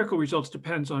in empirical results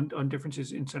depends on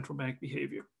differences in central bank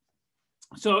behavior.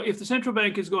 So if the central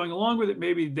bank is going along with it,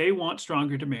 maybe they want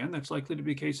stronger demand. That's likely to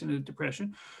be the case in a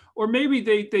depression. Or maybe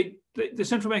the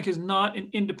central bank is not an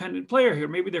independent player here.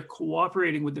 Maybe they're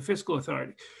cooperating with the fiscal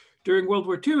authority. During World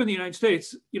War II in the United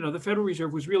States, the Federal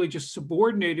Reserve was really just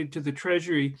subordinated to the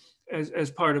Treasury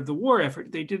as part of the war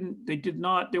effort.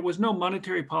 There was no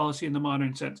monetary policy in the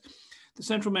modern sense. The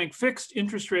central bank fixed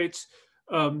interest rates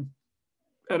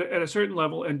at a certain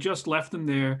level and just left them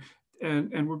there,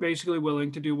 and were basically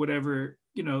willing to do whatever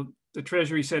the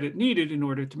Treasury said it needed in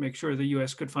order to make sure the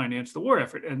U.S. could finance the war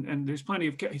effort. And there's plenty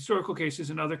of historical cases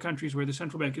in other countries where the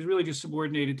central bank is really just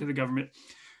subordinated to the government.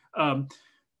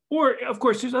 Or, of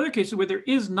course, there's other cases where there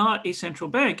is not a central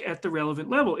bank at the relevant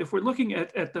level. If we're looking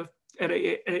at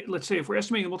let's say, if we're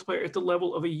estimating the multiplier at the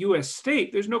level of a U.S.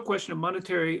 state, there's no question of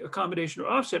monetary accommodation or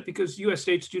offset because U.S.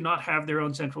 states do not have their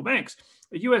own central banks.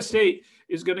 A U.S. state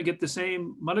is going to get the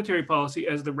same monetary policy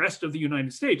as the rest of the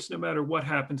United States, no matter what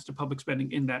happens to public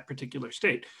spending in that particular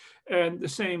state. And the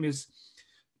same is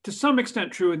to some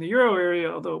extent true in the euro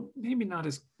area, although maybe not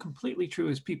as completely true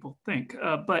as people think.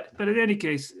 But in any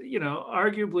case,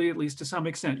 arguably, at least to some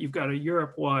extent, you've got a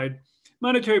Europe-wide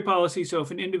monetary policy. So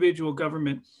if an individual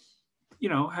government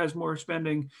has more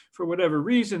spending for whatever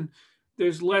reason,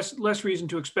 there's less reason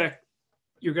to expect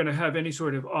you're going to have any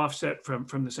sort of offset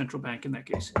from the central bank in that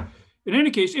case. In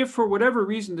any case, if for whatever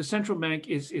reason the central bank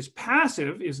is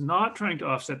passive, is not trying to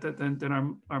offset that,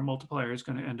 then our multiplier is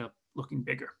going to end up looking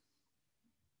bigger.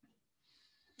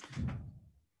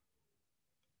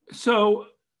 So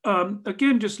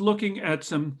again, just looking at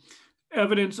some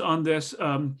evidence on this.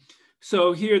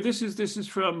 So here, this is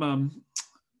from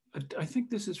I think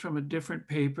this is from a different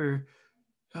paper.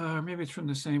 Maybe it's from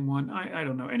the same one. I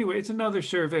don't know. Anyway, it's another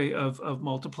survey of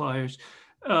multipliers,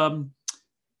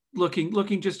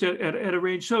 looking just at a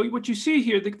range. So what you see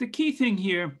here, the key thing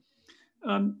here,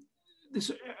 this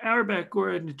Auerbach,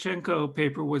 Gorodnichenko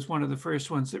paper was one of the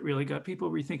first ones that really got people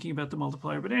rethinking about the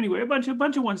multiplier. But anyway, a bunch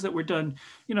of ones that were done,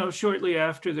 shortly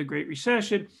after the Great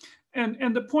Recession.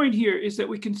 And the point here is that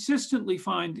we consistently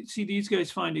see these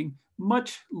guys finding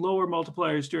much lower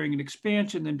multipliers during an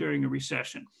expansion than during a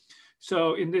recession.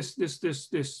 So in this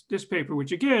paper,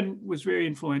 which again was very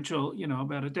influential,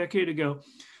 about a decade ago,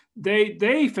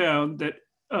 they found that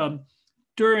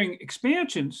during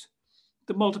expansions,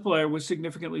 the multiplier was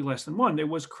significantly less than 1. There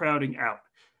was crowding out.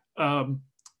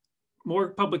 More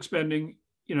public spending,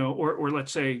 or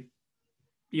let's say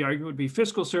the argument would be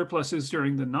fiscal surpluses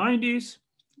during the 90s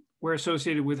were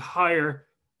associated with higher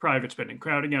private spending.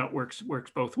 Crowding out works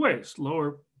both ways.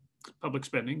 Lower public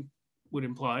spending would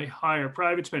imply higher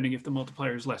private spending if the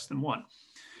multiplier is less than 1.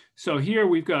 So here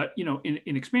we've got, in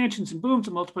expansions and booms,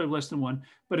 a multiplier of less than 1,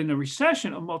 but in a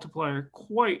recession, a multiplier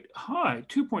quite high,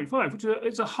 2.5, which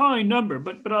is a high number,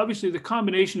 but obviously the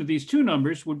combination of these two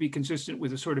numbers would be consistent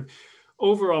with a sort of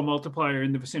overall multiplier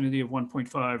in the vicinity of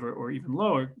 1.5 or even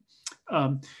lower.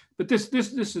 But this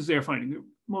is their finding. The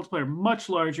multiplier much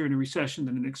larger in a recession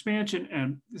than an expansion,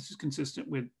 and this is consistent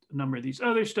with a number of these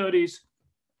other studies.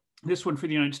 This one for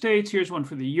the United States, here's one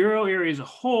for the euro area as a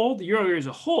whole. The euro area as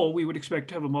a whole, we would expect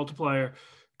to have a multiplier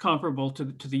comparable to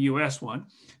the US one.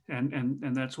 And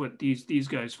that's what these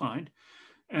guys find.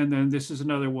 And then this is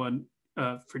another one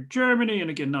for Germany.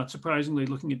 And again, not surprisingly,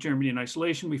 looking at Germany in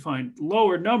isolation, we find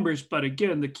lower numbers. But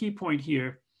again, the key point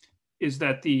here is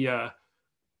that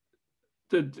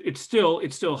it's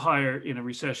still higher in a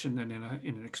recession than in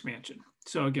an expansion.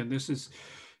 So again, this is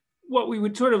what we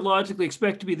would sort of logically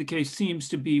expect to be the case, seems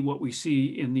to be what we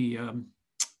see in the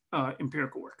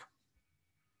empirical work.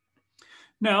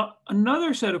 Now,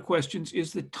 another set of questions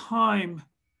is the time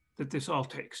that this all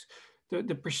takes.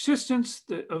 The persistence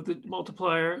of the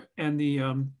multiplier and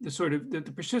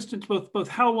the persistence, both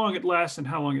how long it lasts and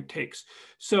how long it takes.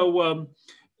 So,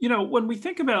 when we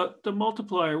think about the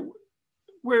multiplier,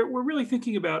 we're really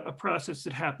thinking about a process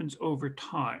that happens over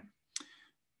time.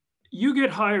 You get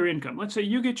higher income. Let's say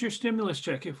you get your stimulus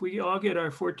check. If we all get our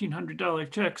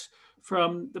 $1,400 checks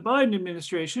from the Biden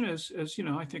administration, as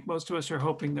I think most of us are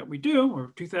hoping that we do,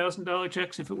 or $2,000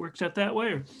 checks if it works out that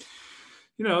way, or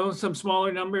some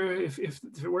smaller number if it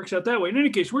works out that way. In any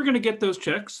case, we're going to get those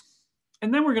checks,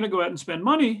 and then we're going to go out and spend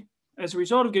money as a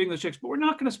result of getting those checks, but we're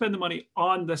not going to spend the money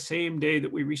on the same day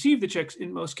that we receive the checks.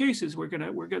 In most cases,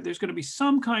 there's going to be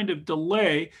some kind of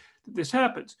delay that this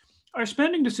happens. Our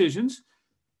spending decisions,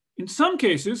 in some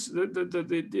cases,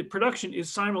 the production is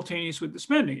simultaneous with the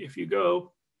spending. If you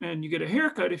go and you get a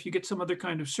haircut, if you get some other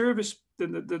kind of service,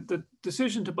 then the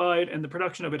decision to buy it and the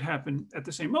production of it happen at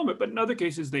the same moment. But in other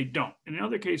cases, they don't. And in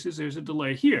other cases, there's a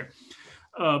delay here.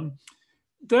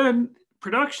 Then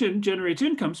production generates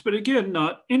incomes, but again,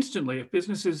 not instantly. If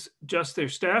businesses adjust their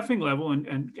staffing level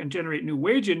and generate new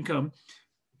wage income,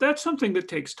 that's something that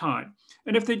takes time.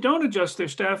 And if they don't adjust their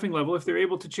staffing level, if they're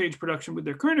able to change production with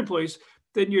their current employees,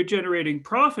 then you're generating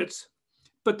profits,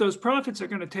 but those profits are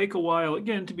going to take a while,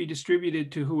 again, to be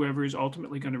distributed to whoever is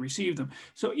ultimately going to receive them.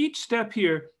 So each step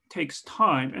here takes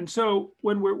time. And so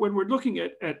when we're looking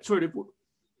at sort of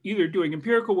either doing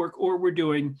empirical work or we're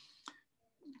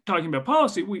talking about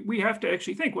policy, we have to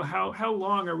actually think, well, how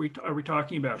long are we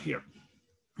talking about here?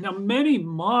 Now, many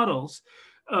models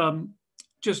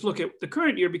just look at the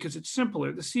current year because it's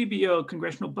simpler. The CBO,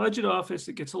 Congressional Budget Office,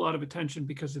 that gets a lot of attention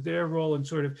because of their role in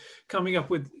sort of coming up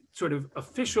with sort of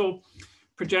official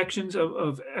projections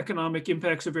of economic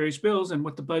impacts of various bills and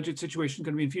what the budget situation is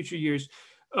going to be in future years.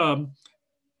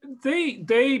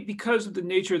 They, because of the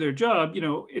nature of their job,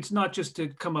 it's not just to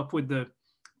come up with the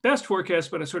best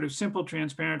forecast, but a sort of simple,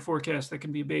 transparent forecast that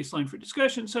can be a baseline for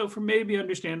discussion. So for maybe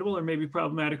understandable or maybe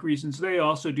problematic reasons, they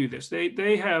also do this.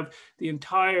 They have the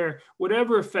entire,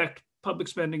 whatever effect public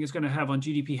spending is going to have on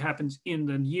GDP happens in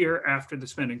the year after the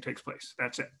spending takes place.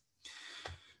 That's it.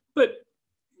 But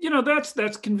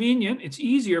that's convenient. It's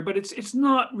easier, but it's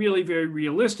not really very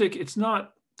realistic.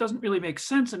 Doesn't really make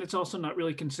sense, and it's also not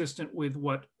really consistent with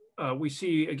what we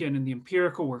see again in the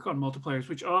empirical work on multipliers,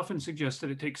 which often suggests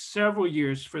that it takes several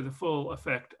years for the full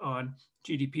effect on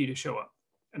GDP to show up.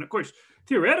 And of course,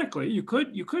 theoretically, you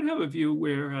could have a view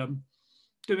where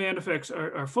demand effects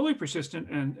are fully persistent,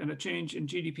 and a change in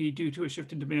GDP due to a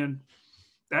shift in demand,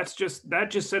 that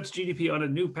just sets GDP on a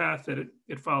new path that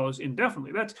it follows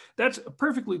indefinitely. That's a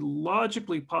perfectly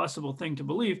logically possible thing to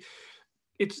believe.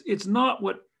 It's not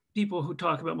what people who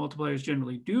talk about multipliers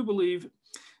generally do believe.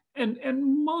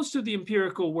 And most of the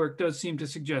empirical work does seem to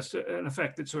suggest an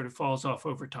effect that sort of falls off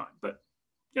over time. But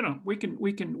we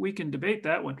can debate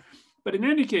that one. But in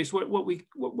any case,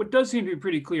 what does seem to be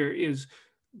pretty clear is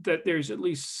that there's at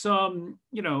least some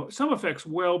effects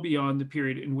well beyond the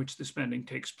period in which the spending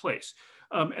takes place.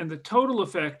 And the total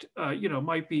effect,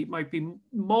 might be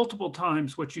multiple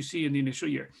times what you see in the initial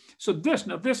year. So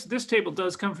this table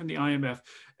does come from the IMF,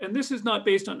 and this is not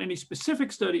based on any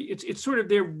specific study. It's sort of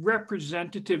their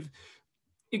representative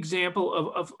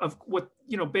example of what,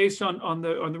 based on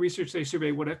the research they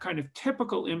survey, what a kind of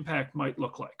typical impact might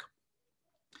look like.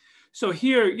 So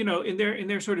here, in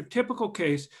their sort of typical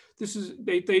case, this is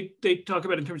they talk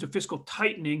about in terms of fiscal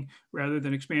tightening rather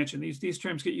than expansion. These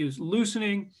terms get used: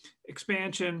 loosening,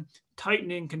 expansion,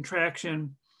 tightening,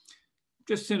 contraction,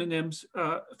 just synonyms.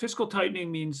 Fiscal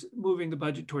tightening means moving the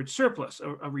budget towards surplus,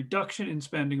 a reduction in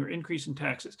spending or increase in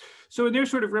taxes. So in their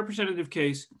sort of representative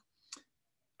case,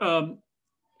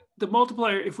 the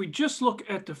multiplier, if we just look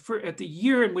at the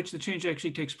year in which the change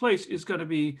actually takes place, is going to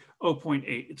be 0.8.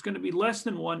 It's going to be less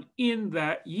than 1 in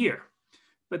that year.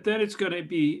 But then it's going to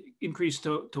be increased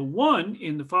to 1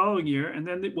 in the following year. And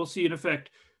then we'll see an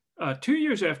effect 2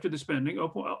 years after the spending.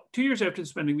 2 years after the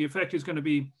spending, the effect is going to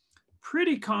be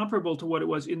pretty comparable to what it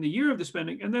was in the year of the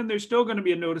spending. And then there's still going to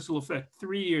be a noticeable effect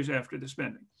 3 years after the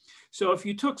spending. So if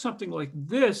you took something like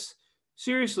this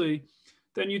seriously,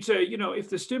 then you'd say, if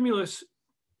the stimulus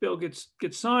bill gets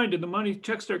signed and the money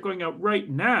checks start going out right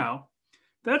now,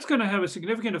 that's going to have a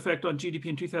significant effect on GDP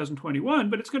in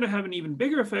 2021, but it's going to have an even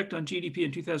bigger effect on GDP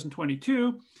in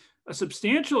 2022, a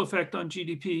substantial effect on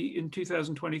GDP in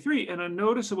 2023, and a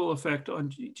noticeable effect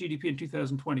on GDP in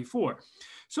 2024.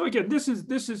 So again, this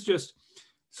is just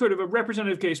sort of a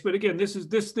representative case, but again, this is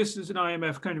an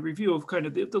IMF kind of review of kind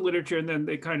of the literature, and then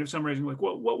they kind of summarizing like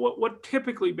what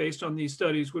typically based on these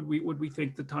studies would we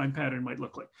think the time pattern might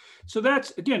look like. So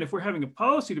that's, again, if we're having a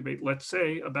policy debate, let's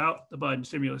say about the Biden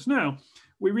stimulus now,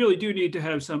 we really do need to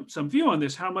have some view on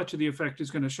this, how much of the effect is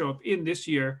going to show up in this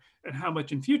year and how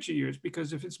much in future years,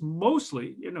 because if it's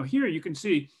mostly, here you can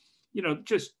see,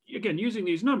 just again, using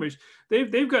these numbers,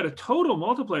 they've got a total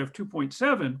multiplier of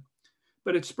 2.7,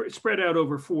 but it's spread out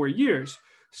over 4 years.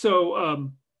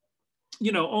 So,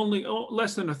 only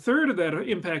less than a third of that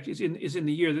impact is in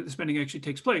the year that the spending actually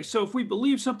takes place. So if we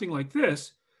believe something like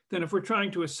this, then if we're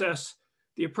trying to assess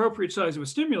the appropriate size of a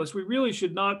stimulus, we really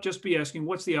should not just be asking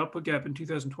what's the output gap in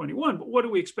 2021, but what do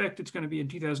we expect it's going to be in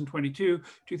 2022,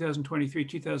 2023,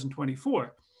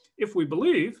 2024? If we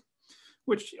believe,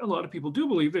 which a lot of people do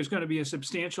believe, there's going to be a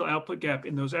substantial output gap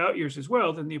in those out years as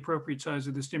well, then the appropriate size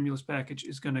of the stimulus package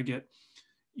is going to get,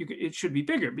 it should be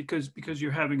bigger because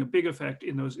you're having a big effect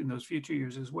in those future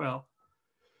years as well.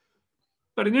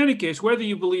 But in any case, whether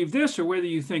you believe this or whether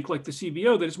you think like the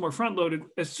CBO that it's more front loaded,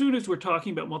 as soon as we're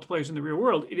talking about multipliers in the real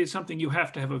world, it is something you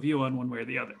have to have a view on one way or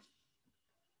the other.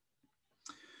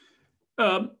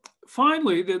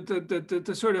 Finally,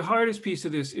 the sort of hardest piece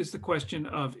of this is the question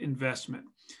of investment.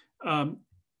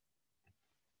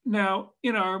 Now,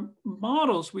 in our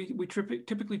models, we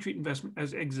typically treat investment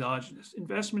as exogenous.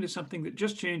 Investment is something that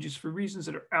just changes for reasons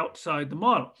that are outside the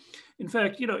model. In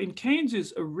fact, in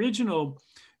Keynes's original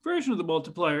version of the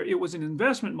multiplier, it was an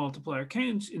investment multiplier.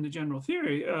 Keynes, in the general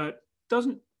theory,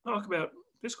 doesn't talk about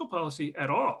fiscal policy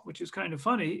at all, which is kind of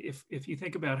funny if you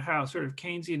think about how sort of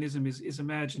Keynesianism is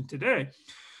imagined today.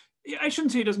 I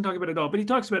shouldn't say he doesn't talk about it at all, but he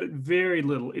talks about it very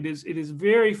little. It is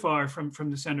very far from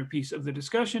the centerpiece of the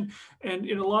discussion. And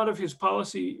in a lot of his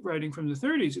policy writing from the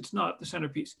 30s, it's not the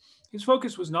centerpiece. His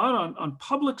focus was not on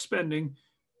public spending,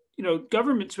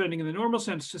 government spending in the normal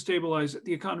sense to stabilize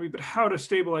the economy, but how to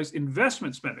stabilize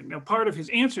investment spending. Now, part of his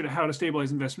answer to how to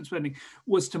stabilize investment spending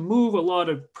was to move a lot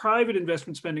of private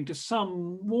investment spending to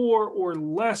some more or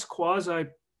less quasi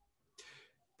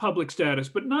public status,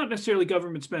 but not necessarily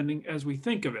government spending as we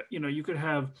think of it. You could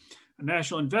have a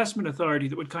national investment authority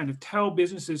that would kind of tell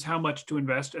businesses how much to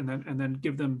invest and then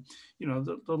give them,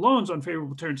 the loans on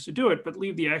favorable terms to do it, but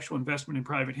leave the actual investment in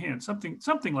private hands,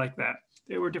 something like that.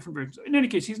 There were different versions. In any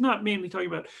case, he's not mainly talking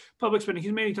about public spending.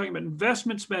 He's mainly talking about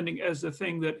investment spending as the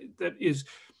thing that is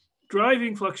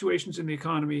driving fluctuations in the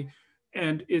economy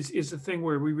and is the thing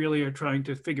where we really are trying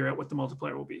to figure out what the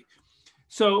multiplier will be.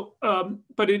 So,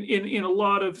 but in a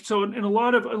lot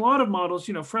of models,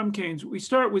 from Keynes, we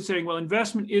start with saying, well,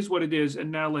 investment is what it is, and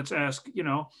now let's ask,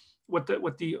 what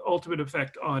the ultimate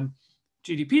effect on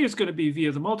GDP is going to be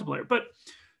via the multiplier. But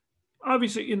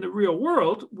obviously, in the real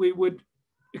world, we would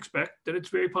expect that it's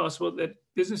very possible that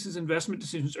businesses' investment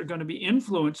decisions are going to be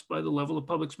influenced by the level of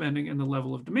public spending and the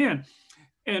level of demand.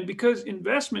 And because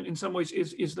investment, in some ways,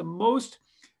 is the most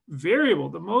variable,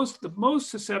 the most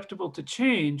susceptible to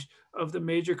change of the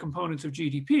major components of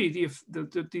GDP,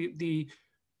 the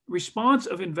response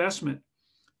of investment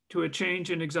to a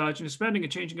change in exogenous spending, a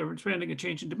change in government spending, a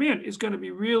change in demand is going to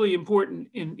be really important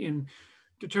in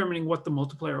determining what the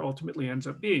multiplier ultimately ends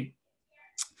up being.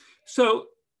 So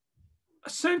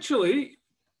essentially,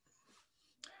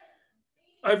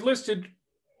 I've listed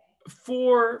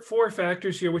four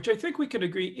factors here, which I think we can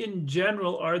agree in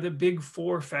general are the big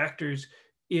four factors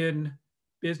in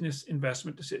business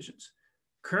investment decisions.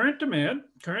 Current demand,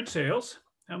 current sales,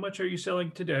 how much are you selling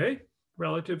today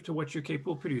relative to what you're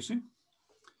capable of producing?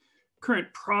 Current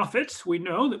profits, we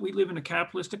know that we live in a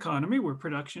capitalist economy where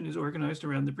production is organized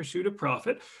around the pursuit of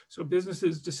profit. So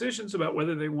businesses' decisions about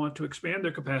whether they want to expand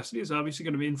their capacity is obviously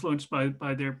going to be influenced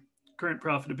by their current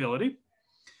profitability.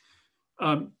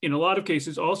 In a lot of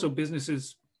cases, also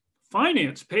businesses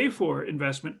pay for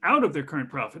investment out of their current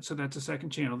profits. So that's a second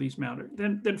channel these matter.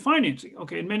 Then financing.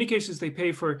 Okay, in many cases, they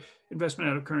pay for investment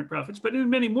out of current profits, but in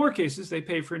many more cases, they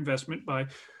pay for investment by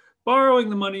borrowing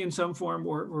the money in some form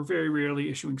or very rarely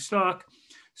issuing stock.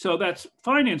 So that's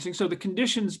financing. So the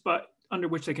conditions under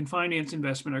which they can finance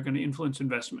investment are going to influence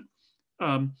investment.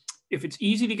 If it's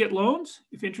easy to get loans,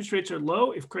 if interest rates are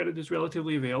low, if credit is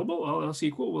relatively available, all else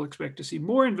equal, we'll expect to see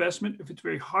more investment. If it's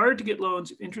very hard to get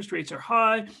loans, if interest rates are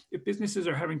high, if businesses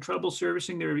are having trouble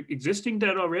servicing their existing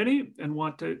debt already and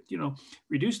want to,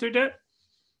 reduce their debt,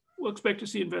 we'll expect to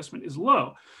see investment is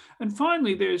low. And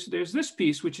finally, there's this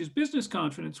piece, which is business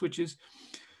confidence, which is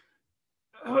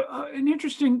an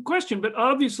interesting question, but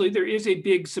obviously there is a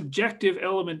big subjective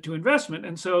element to investment.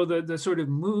 And so the sort of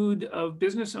mood of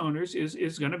business owners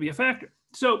is going to be a factor.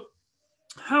 So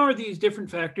how are these different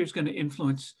factors going to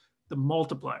influence the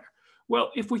multiplier?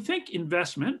 Well, if we think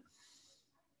investment,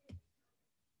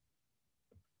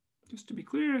 just to be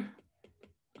clear,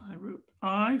 I wrote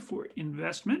I for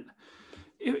investment.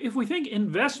 If we think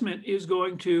investment is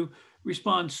going to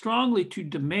respond strongly to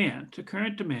demand, to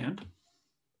current demand,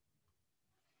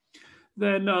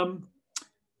 then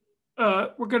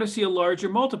we're going to see a larger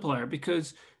multiplier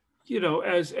because,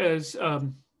 as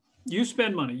you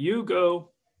spend money, you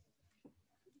go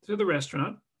to the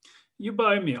restaurant, you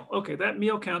buy a meal. Okay, that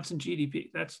meal counts in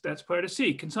GDP. That's part of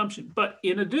C, consumption. But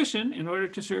in addition, in order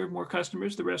to serve more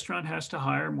customers, the restaurant has to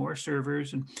hire more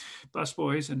servers and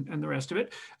busboys and the rest of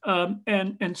it.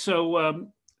 And so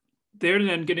they're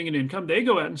then getting an income. They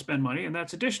go out and spend money, and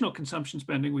that's additional consumption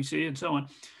spending we see, and so on.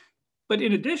 But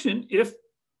in addition, if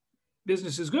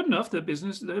business is good enough,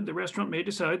 the restaurant may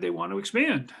decide they want to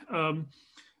expand,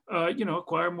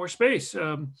 acquire more space,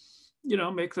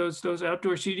 make those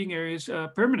outdoor seating areas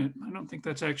permanent. I don't think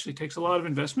that actually takes a lot of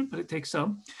investment, but it takes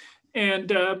some.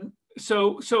 And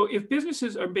so if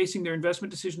businesses are basing their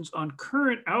investment decisions on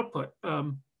current output,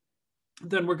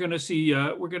 then we're going to see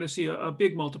a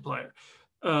big multiplier.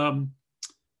 And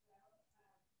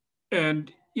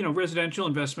residential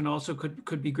investment also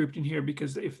could be grouped in here,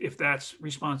 because if that's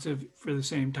responsive for the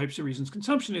same types of reasons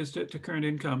consumption is to current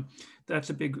income, that's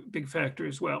a big factor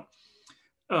as well.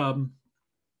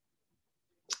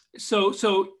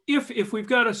 So if we've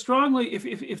got a strongly,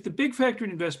 if the big factor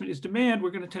in investment is demand,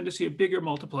 we're going to tend to see a bigger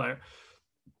multiplier.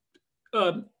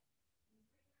 A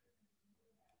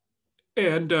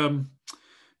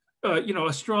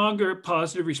stronger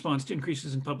positive response to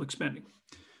increases in public spending.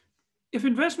 If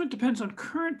investment depends on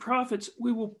current profits,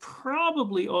 we will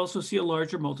probably also see a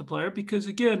larger multiplier, because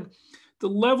again, the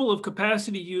level of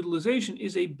capacity utilization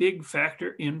is a big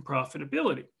factor in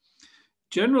profitability.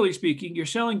 Generally speaking, you're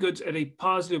selling goods at a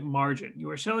positive margin. You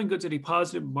are selling goods at a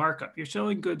positive markup. You're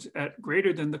selling goods at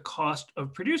greater than the cost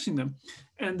of producing them.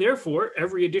 And therefore,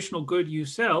 every additional good you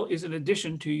sell is an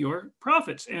addition to your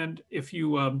profits. And if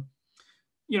you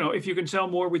if you can sell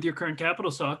more with your current capital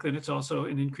stock, then it's also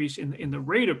an increase in the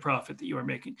rate of profit that you are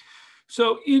making.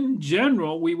 So in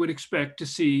general, we would expect to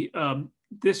see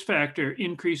this factor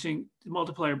increasing the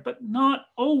multiplier, but not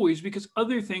always, because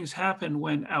other things happen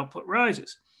when output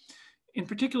rises. In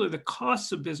particular, the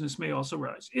costs of business may also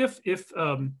rise. If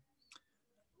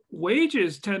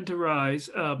wages tend to rise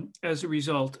as a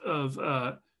result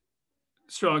of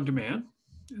strong demand,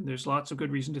 and there's lots of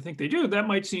good reason to think they do, that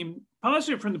might seem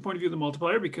positive from the point of view of the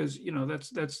multiplier, because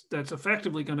that's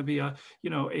effectively going to be a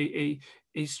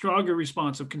stronger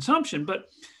response of consumption.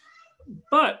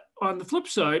 But on the flip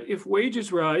side, if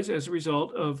wages rise as a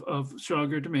result of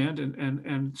stronger demand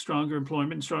and stronger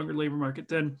employment and stronger labor market,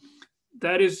 then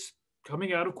that is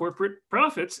coming out of corporate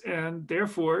profits, and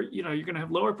therefore you're going to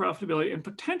have lower profitability and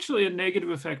potentially a negative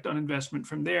effect on investment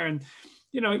from there. And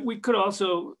we could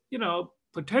also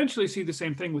potentially see the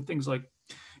same thing with things like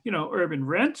urban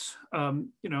rents.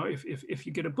 If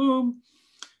you get a boom,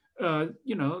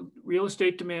 real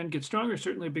estate demand gets stronger,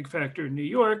 certainly a big factor in New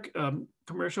York.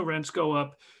 Commercial rents go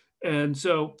up, and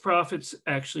so profits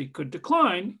actually could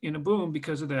decline in a boom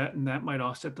because of that, and that might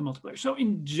offset the multiplier. So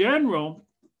in general,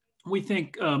 we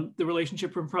think the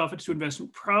relationship from profits to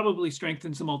investment probably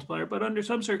strengthens the multiplier, but under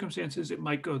some circumstances, it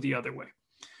might go the other way.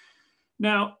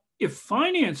 Now, if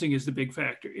financing is the big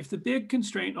factor, if the big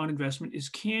constraint on investment is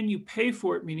can you pay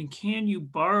for it, meaning can you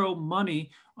borrow money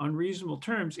on reasonable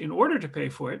terms in order to pay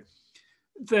for it,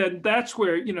 then that's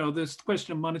where this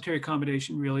question of monetary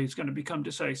accommodation really is going to become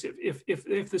decisive.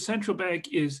 If the central bank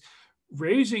is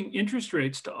raising interest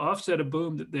rates to offset a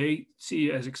boom that they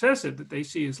see as excessive, that they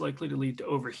see is likely to lead to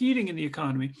overheating in the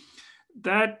economy,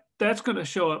 that's going to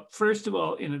show up, first of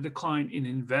all, in a decline in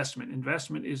investment.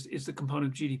 Investment is the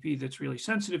component of GDP that's really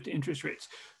sensitive to interest rates.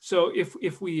 So if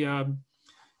we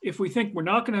think we're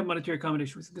not going to have monetary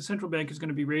accommodation, we think the central bank is going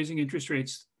to be raising interest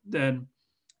rates, then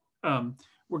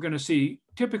we're going to see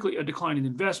typically a decline in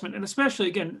investment, and especially,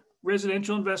 again,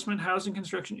 residential investment, housing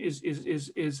construction is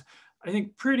I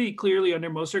think pretty clearly under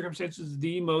most circumstances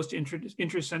the most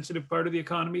interest sensitive part of the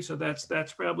economy. So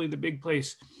that's probably the big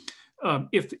place.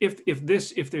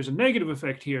 If there's a negative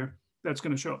effect here, that's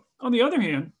going to show up. On the other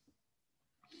hand,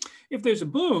 if there's a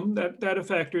boom, that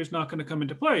factor is not going to come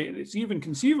into play. And it's even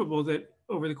conceivable that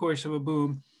over the course of a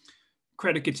boom,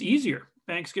 credit gets easier.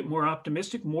 Banks get more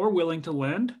optimistic, more willing to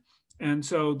lend, and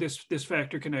so this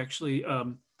factor can actually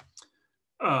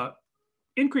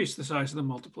increase the size of the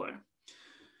multiplier.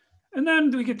 And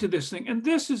then we get to this thing, and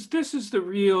this is the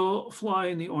real fly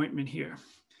in the ointment here,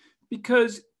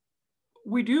 because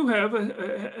we do have an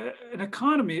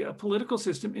economy, a political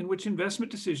system in which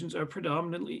investment decisions are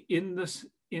predominantly in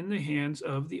the hands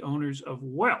of the owners of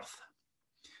wealth.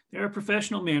 There are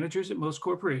professional managers at most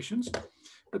corporations,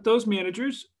 but those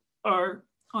managers are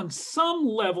on some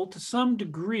level, to some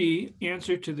degree,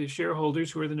 answer to the shareholders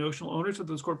who are the notional owners of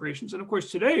those corporations. And of course,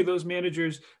 today, those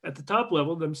managers at the top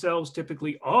level themselves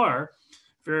typically are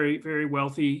very, very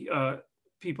wealthy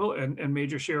people and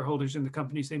major shareholders in the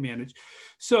companies they manage.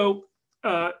 So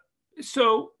the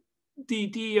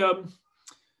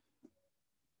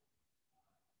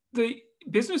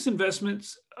business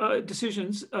investments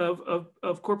decisions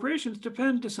of corporations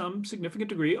depend to some significant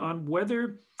degree on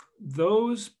whether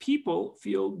those people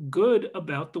feel good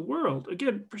about the world.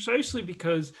 Again, precisely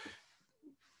because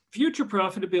future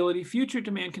profitability, future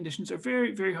demand conditions are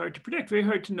very, very hard to predict, very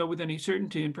hard to know with any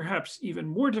certainty, and perhaps even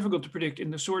more difficult to predict in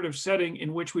the sort of setting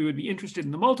in which we would be interested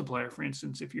in the multiplier. For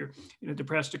instance, if you're in a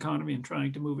depressed economy and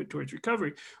trying to move it towards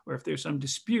recovery, or if there's some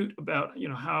dispute about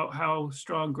how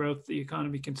strong growth the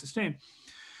economy can sustain,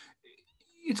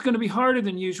 it's going to be harder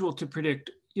than usual to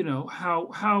predict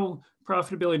how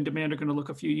profitability and demand are going to look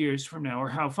a few years from now, or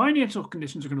how financial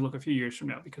conditions are going to look a few years from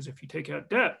now. Because if you take out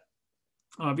debt,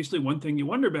 obviously, one thing you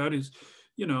wonder about is,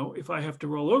 if I have to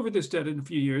roll over this debt in a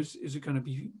few years, is it going to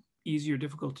be easy or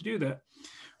difficult to do that?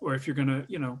 Or if you're going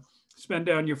to, spend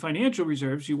down your financial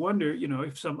reserves, you wonder,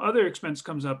 if some other expense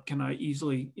comes up, can I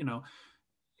easily,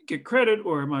 get credit,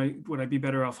 or would I be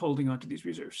better off holding onto these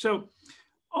reserves? So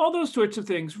all those sorts of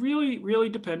things really, really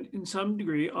depend in some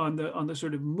degree on the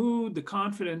sort of mood, the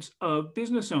confidence of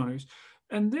business owners.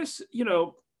 And this,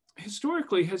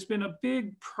 historically has been a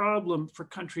big problem for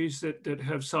countries that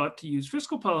have sought to use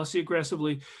fiscal policy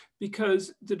aggressively,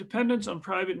 because the dependence on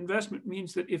private investment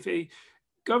means that if a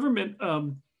government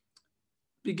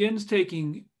begins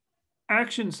taking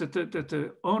actions that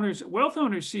the wealth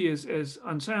owners see as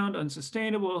unsound,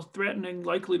 unsustainable, threatening,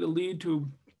 likely to lead to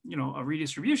a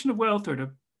redistribution of wealth, or to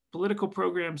political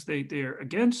programs they're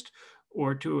against,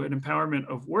 or to an empowerment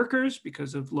of workers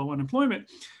because of low unemployment,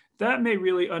 that may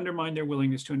really undermine their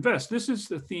willingness to invest. This is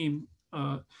the theme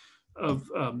of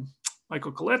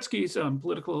Michael Koletsky's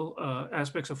political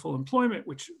aspects of full employment,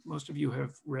 which most of you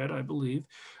have read, I believe.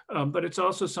 But it's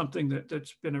also something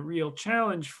that's been a real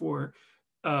challenge for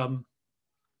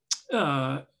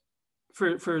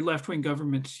left-wing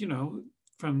governments,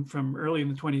 from early in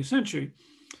the 20th century.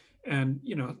 And,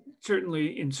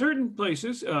 certainly in certain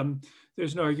places,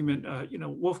 there's an argument,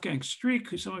 Wolfgang Streeck,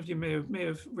 who some of you may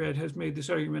have read, has made this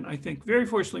argument, I think, very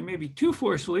forcefully, maybe too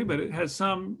forcefully, but it has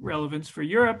some relevance for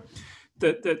Europe,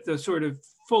 that the sort of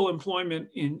full employment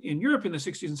in Europe in the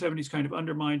 60s and 70s kind of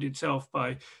undermined itself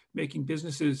by making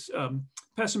businesses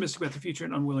pessimistic about the future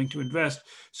and unwilling to invest.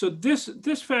 So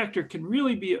this factor can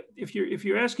really be, if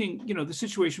you're asking, the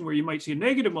situation where you might see a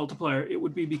negative multiplier, it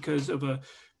would be because of a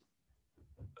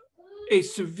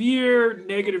severe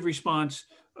negative response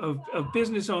of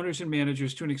business owners and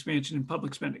managers to an expansion in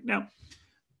public spending. Now,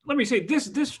 let me say this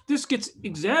gets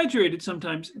exaggerated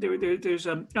sometimes. There's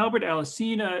Albert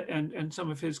Alesina and some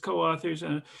of his co-authors,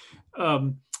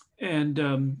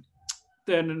 then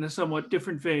in a somewhat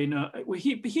different vein,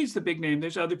 he's the big name.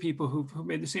 There's other people who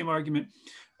made the same argument.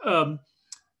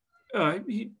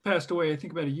 He passed away, I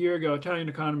think, about a year ago, Italian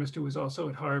economist who was also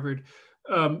at Harvard.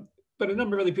 But a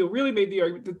number of other people really made the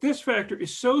argument that this factor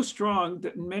is so strong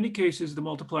that in many cases the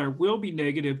multiplier will be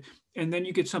negative, and then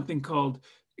you get something called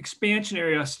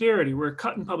expansionary austerity, where a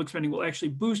cut in public spending will actually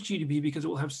boost GDP because it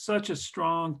will have such a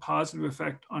strong positive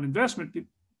effect on investment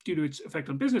due to its effect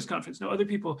on business confidence. Now, other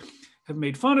people have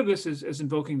made fun of this as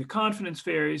invoking the confidence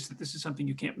fairies, that this is something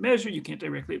you can't measure, you can't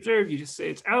directly observe, you just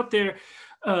say it's out there.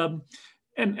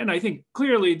 And I think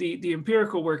clearly the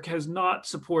empirical work has not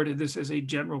supported this as a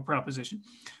general proposition.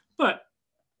 But,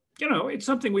 it's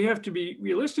something we have to be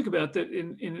realistic about, that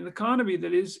in an economy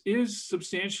that is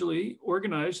substantially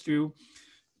organized through,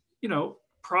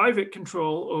 private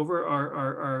control over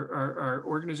our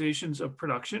organizations of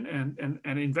production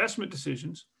and investment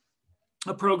decisions,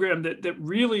 a program that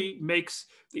really makes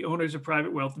the owners of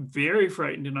private wealth very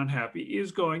frightened and unhappy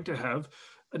is going to have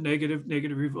a negative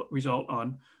result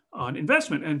on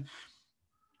investment. And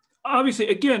obviously,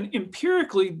 again,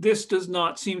 empirically, this does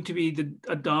not seem to be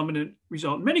a dominant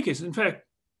result in many cases. In fact,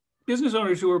 business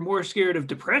owners who are more scared of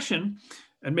depression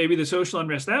and maybe the social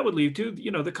unrest that would lead to,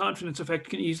 the confidence effect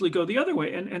can easily go the other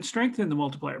way and strengthen the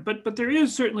multiplier. But there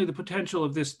is certainly the potential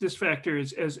of this factor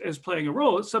as playing a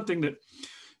role. It's something that,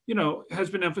 has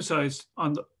been emphasized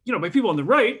by people on the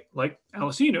right, like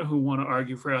Alesina, who want to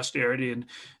argue for austerity and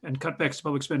cutbacks to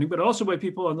public spending, but also by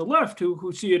people on the left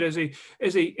who see it as a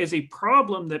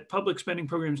problem that public spending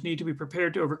programs need to be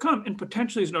prepared to overcome, and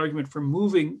potentially as an argument for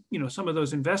moving, some of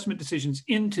those investment decisions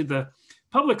into the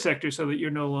public sector so that you're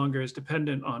no longer as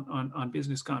dependent on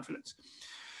business confidence.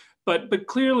 But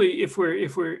clearly, if we're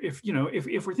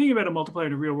thinking about a multiplier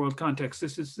in a real world context,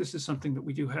 this is something that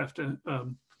we do have to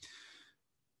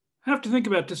think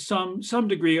about to some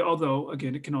degree, although,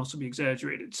 again, it can also be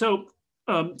exaggerated. So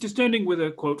just ending with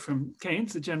a quote from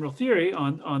Keynes, the general theory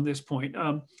on this point.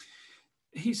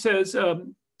 He says, it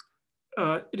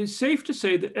is safe to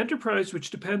say that enterprise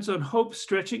which depends on hope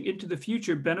stretching into the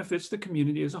future benefits the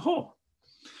community as a whole.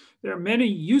 There are many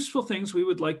useful things we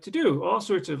would like to do, all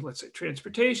sorts of, let's say,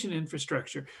 transportation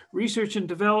infrastructure, research and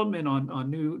development on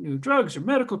new drugs or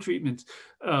medical treatments,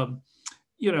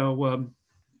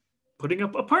 putting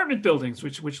up apartment buildings,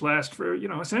 which last for,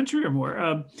 a century or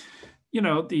more.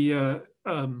 The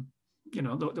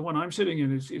one I'm sitting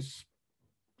in is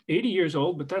 80 years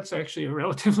old, but that's actually a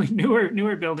relatively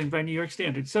newer building by New York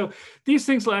standards. So these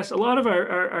things last, a lot of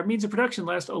our means of production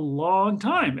last a long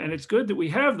time, and it's good that we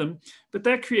have them, but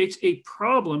that creates a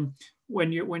problem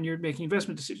when you're making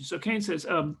investment decisions. So Keynes says,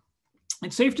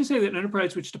 it's safe to say that an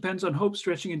enterprise which depends on hope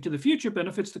stretching into the future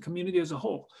benefits the community as a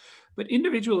whole. But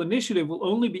individual initiative will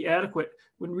only be adequate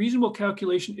when reasonable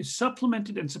calculation is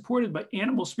supplemented and supported by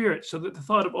animal spirit, so that the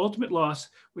thought of ultimate loss,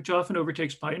 which often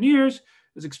overtakes pioneers,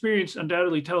 as experience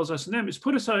undoubtedly tells us in them, is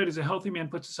put aside as a healthy man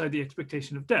puts aside the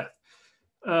expectation of death.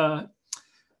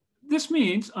 This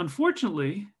means,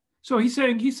 unfortunately, so he's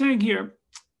saying here,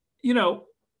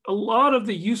 a lot of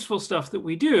the useful stuff that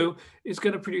we do is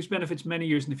going to produce benefits many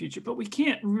years in the future, but we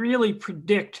can't really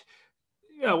predict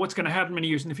what's going to happen many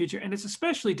years in the future. And it's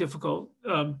especially difficult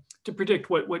to predict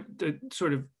what the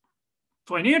sort of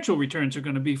financial returns are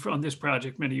going to be on this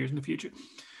project many years in the future.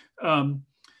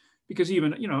 Because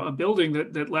even, a building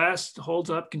that lasts, holds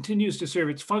up, continues to serve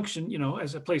its function,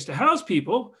 as a place to house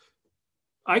people,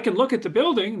 I can look at the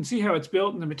building and see how it's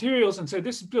built and the materials and say,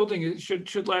 this building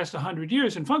should last 100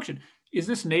 years and function. Is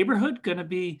this neighborhood going to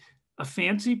be a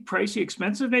fancy, pricey,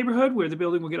 expensive neighborhood where the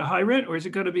building will get a high rent? Or is it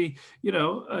going to be,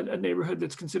 a neighborhood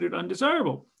that's considered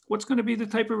undesirable? What's going to be the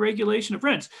type of regulation of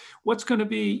rents? What's going to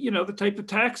be, the type of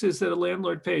taxes that a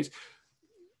landlord pays?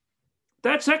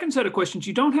 That second set of questions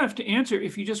you don't have to answer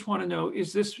if you just want to know,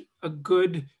 is this a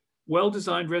good,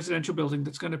 well-designed residential building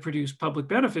that's going to produce public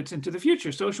benefits into the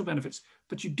future, social benefits?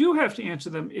 But you do have to answer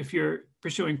them if you're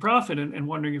pursuing profit and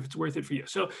wondering if it's worth it for you.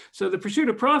 So the pursuit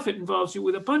of profit involves you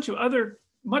with a bunch of other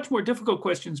much more difficult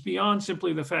questions beyond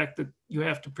simply the fact that you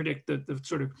have to predict the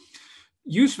sort of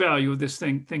use value of this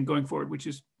thing going forward, which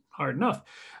is hard enough.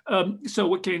 So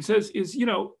what Keynes says is,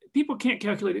 people can't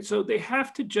calculate it, so they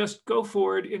have to just go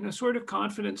forward in a sort of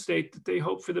confident state that they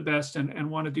hope for the best and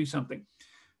want to do something.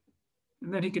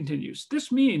 And then he continues,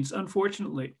 this means,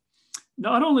 unfortunately,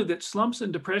 not only that slumps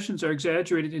and depressions are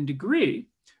exaggerated in degree,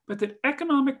 but that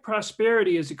economic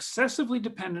prosperity is excessively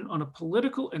dependent on a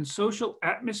political and social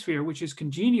atmosphere which is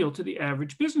congenial to the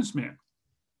average businessman.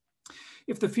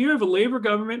 If the fear of a labor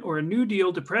government or a New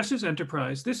Deal depresses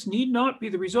enterprise, this need not be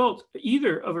the result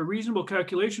either of a reasonable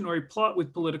calculation or a plot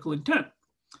with political intent.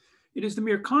 It is the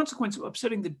mere consequence of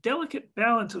upsetting the delicate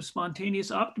balance of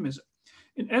spontaneous optimism.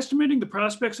 In estimating the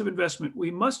prospects of investment,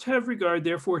 we must have regard,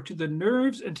 therefore, to the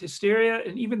nerves and hysteria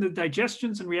and even the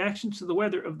digestions and reactions to the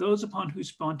weather of those upon whose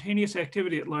spontaneous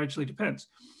activity it largely depends.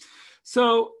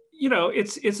 So,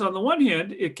 it's on the one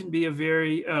hand, it can be a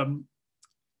very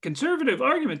conservative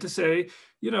argument to say,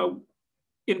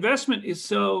 investment is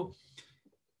so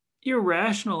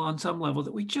irrational on some level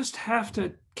that we just have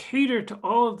to cater to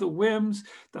all of the whims,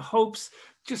 the hopes,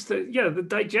 just the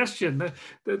digestion,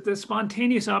 the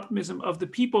spontaneous optimism of the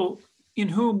people in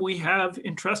whom we have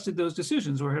entrusted those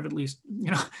decisions, or have at least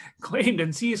claimed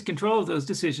and seized control of those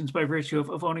decisions by virtue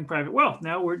of owning private wealth.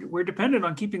 Now we're dependent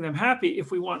on keeping them happy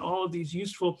if we want all of these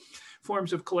useful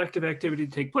forms of collective activity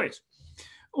to take place.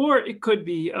 Or it could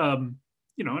be an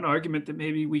argument that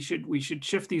maybe we should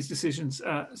shift these decisions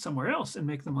somewhere else and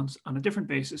make them on a different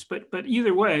basis. But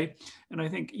either way, and I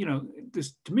think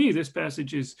this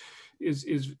passage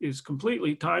is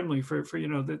completely timely for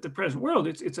the present world.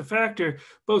 It's a factor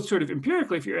both sort of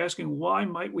empirically, if you're asking why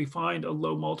might we find a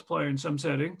low multiplier in some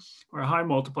setting or a high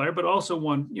multiplier, but also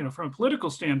one from a political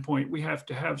standpoint, we have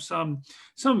to have some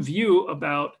view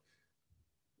about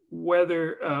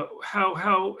whether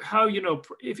how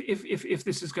if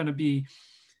this is going to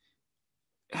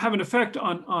have an effect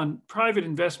on private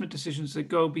investment decisions that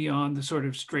go beyond the sort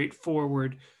of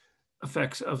straightforward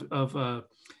effects of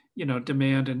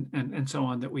demand and so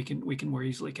on that we can more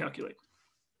easily calculate.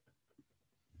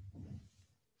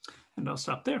 And I'll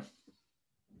stop there.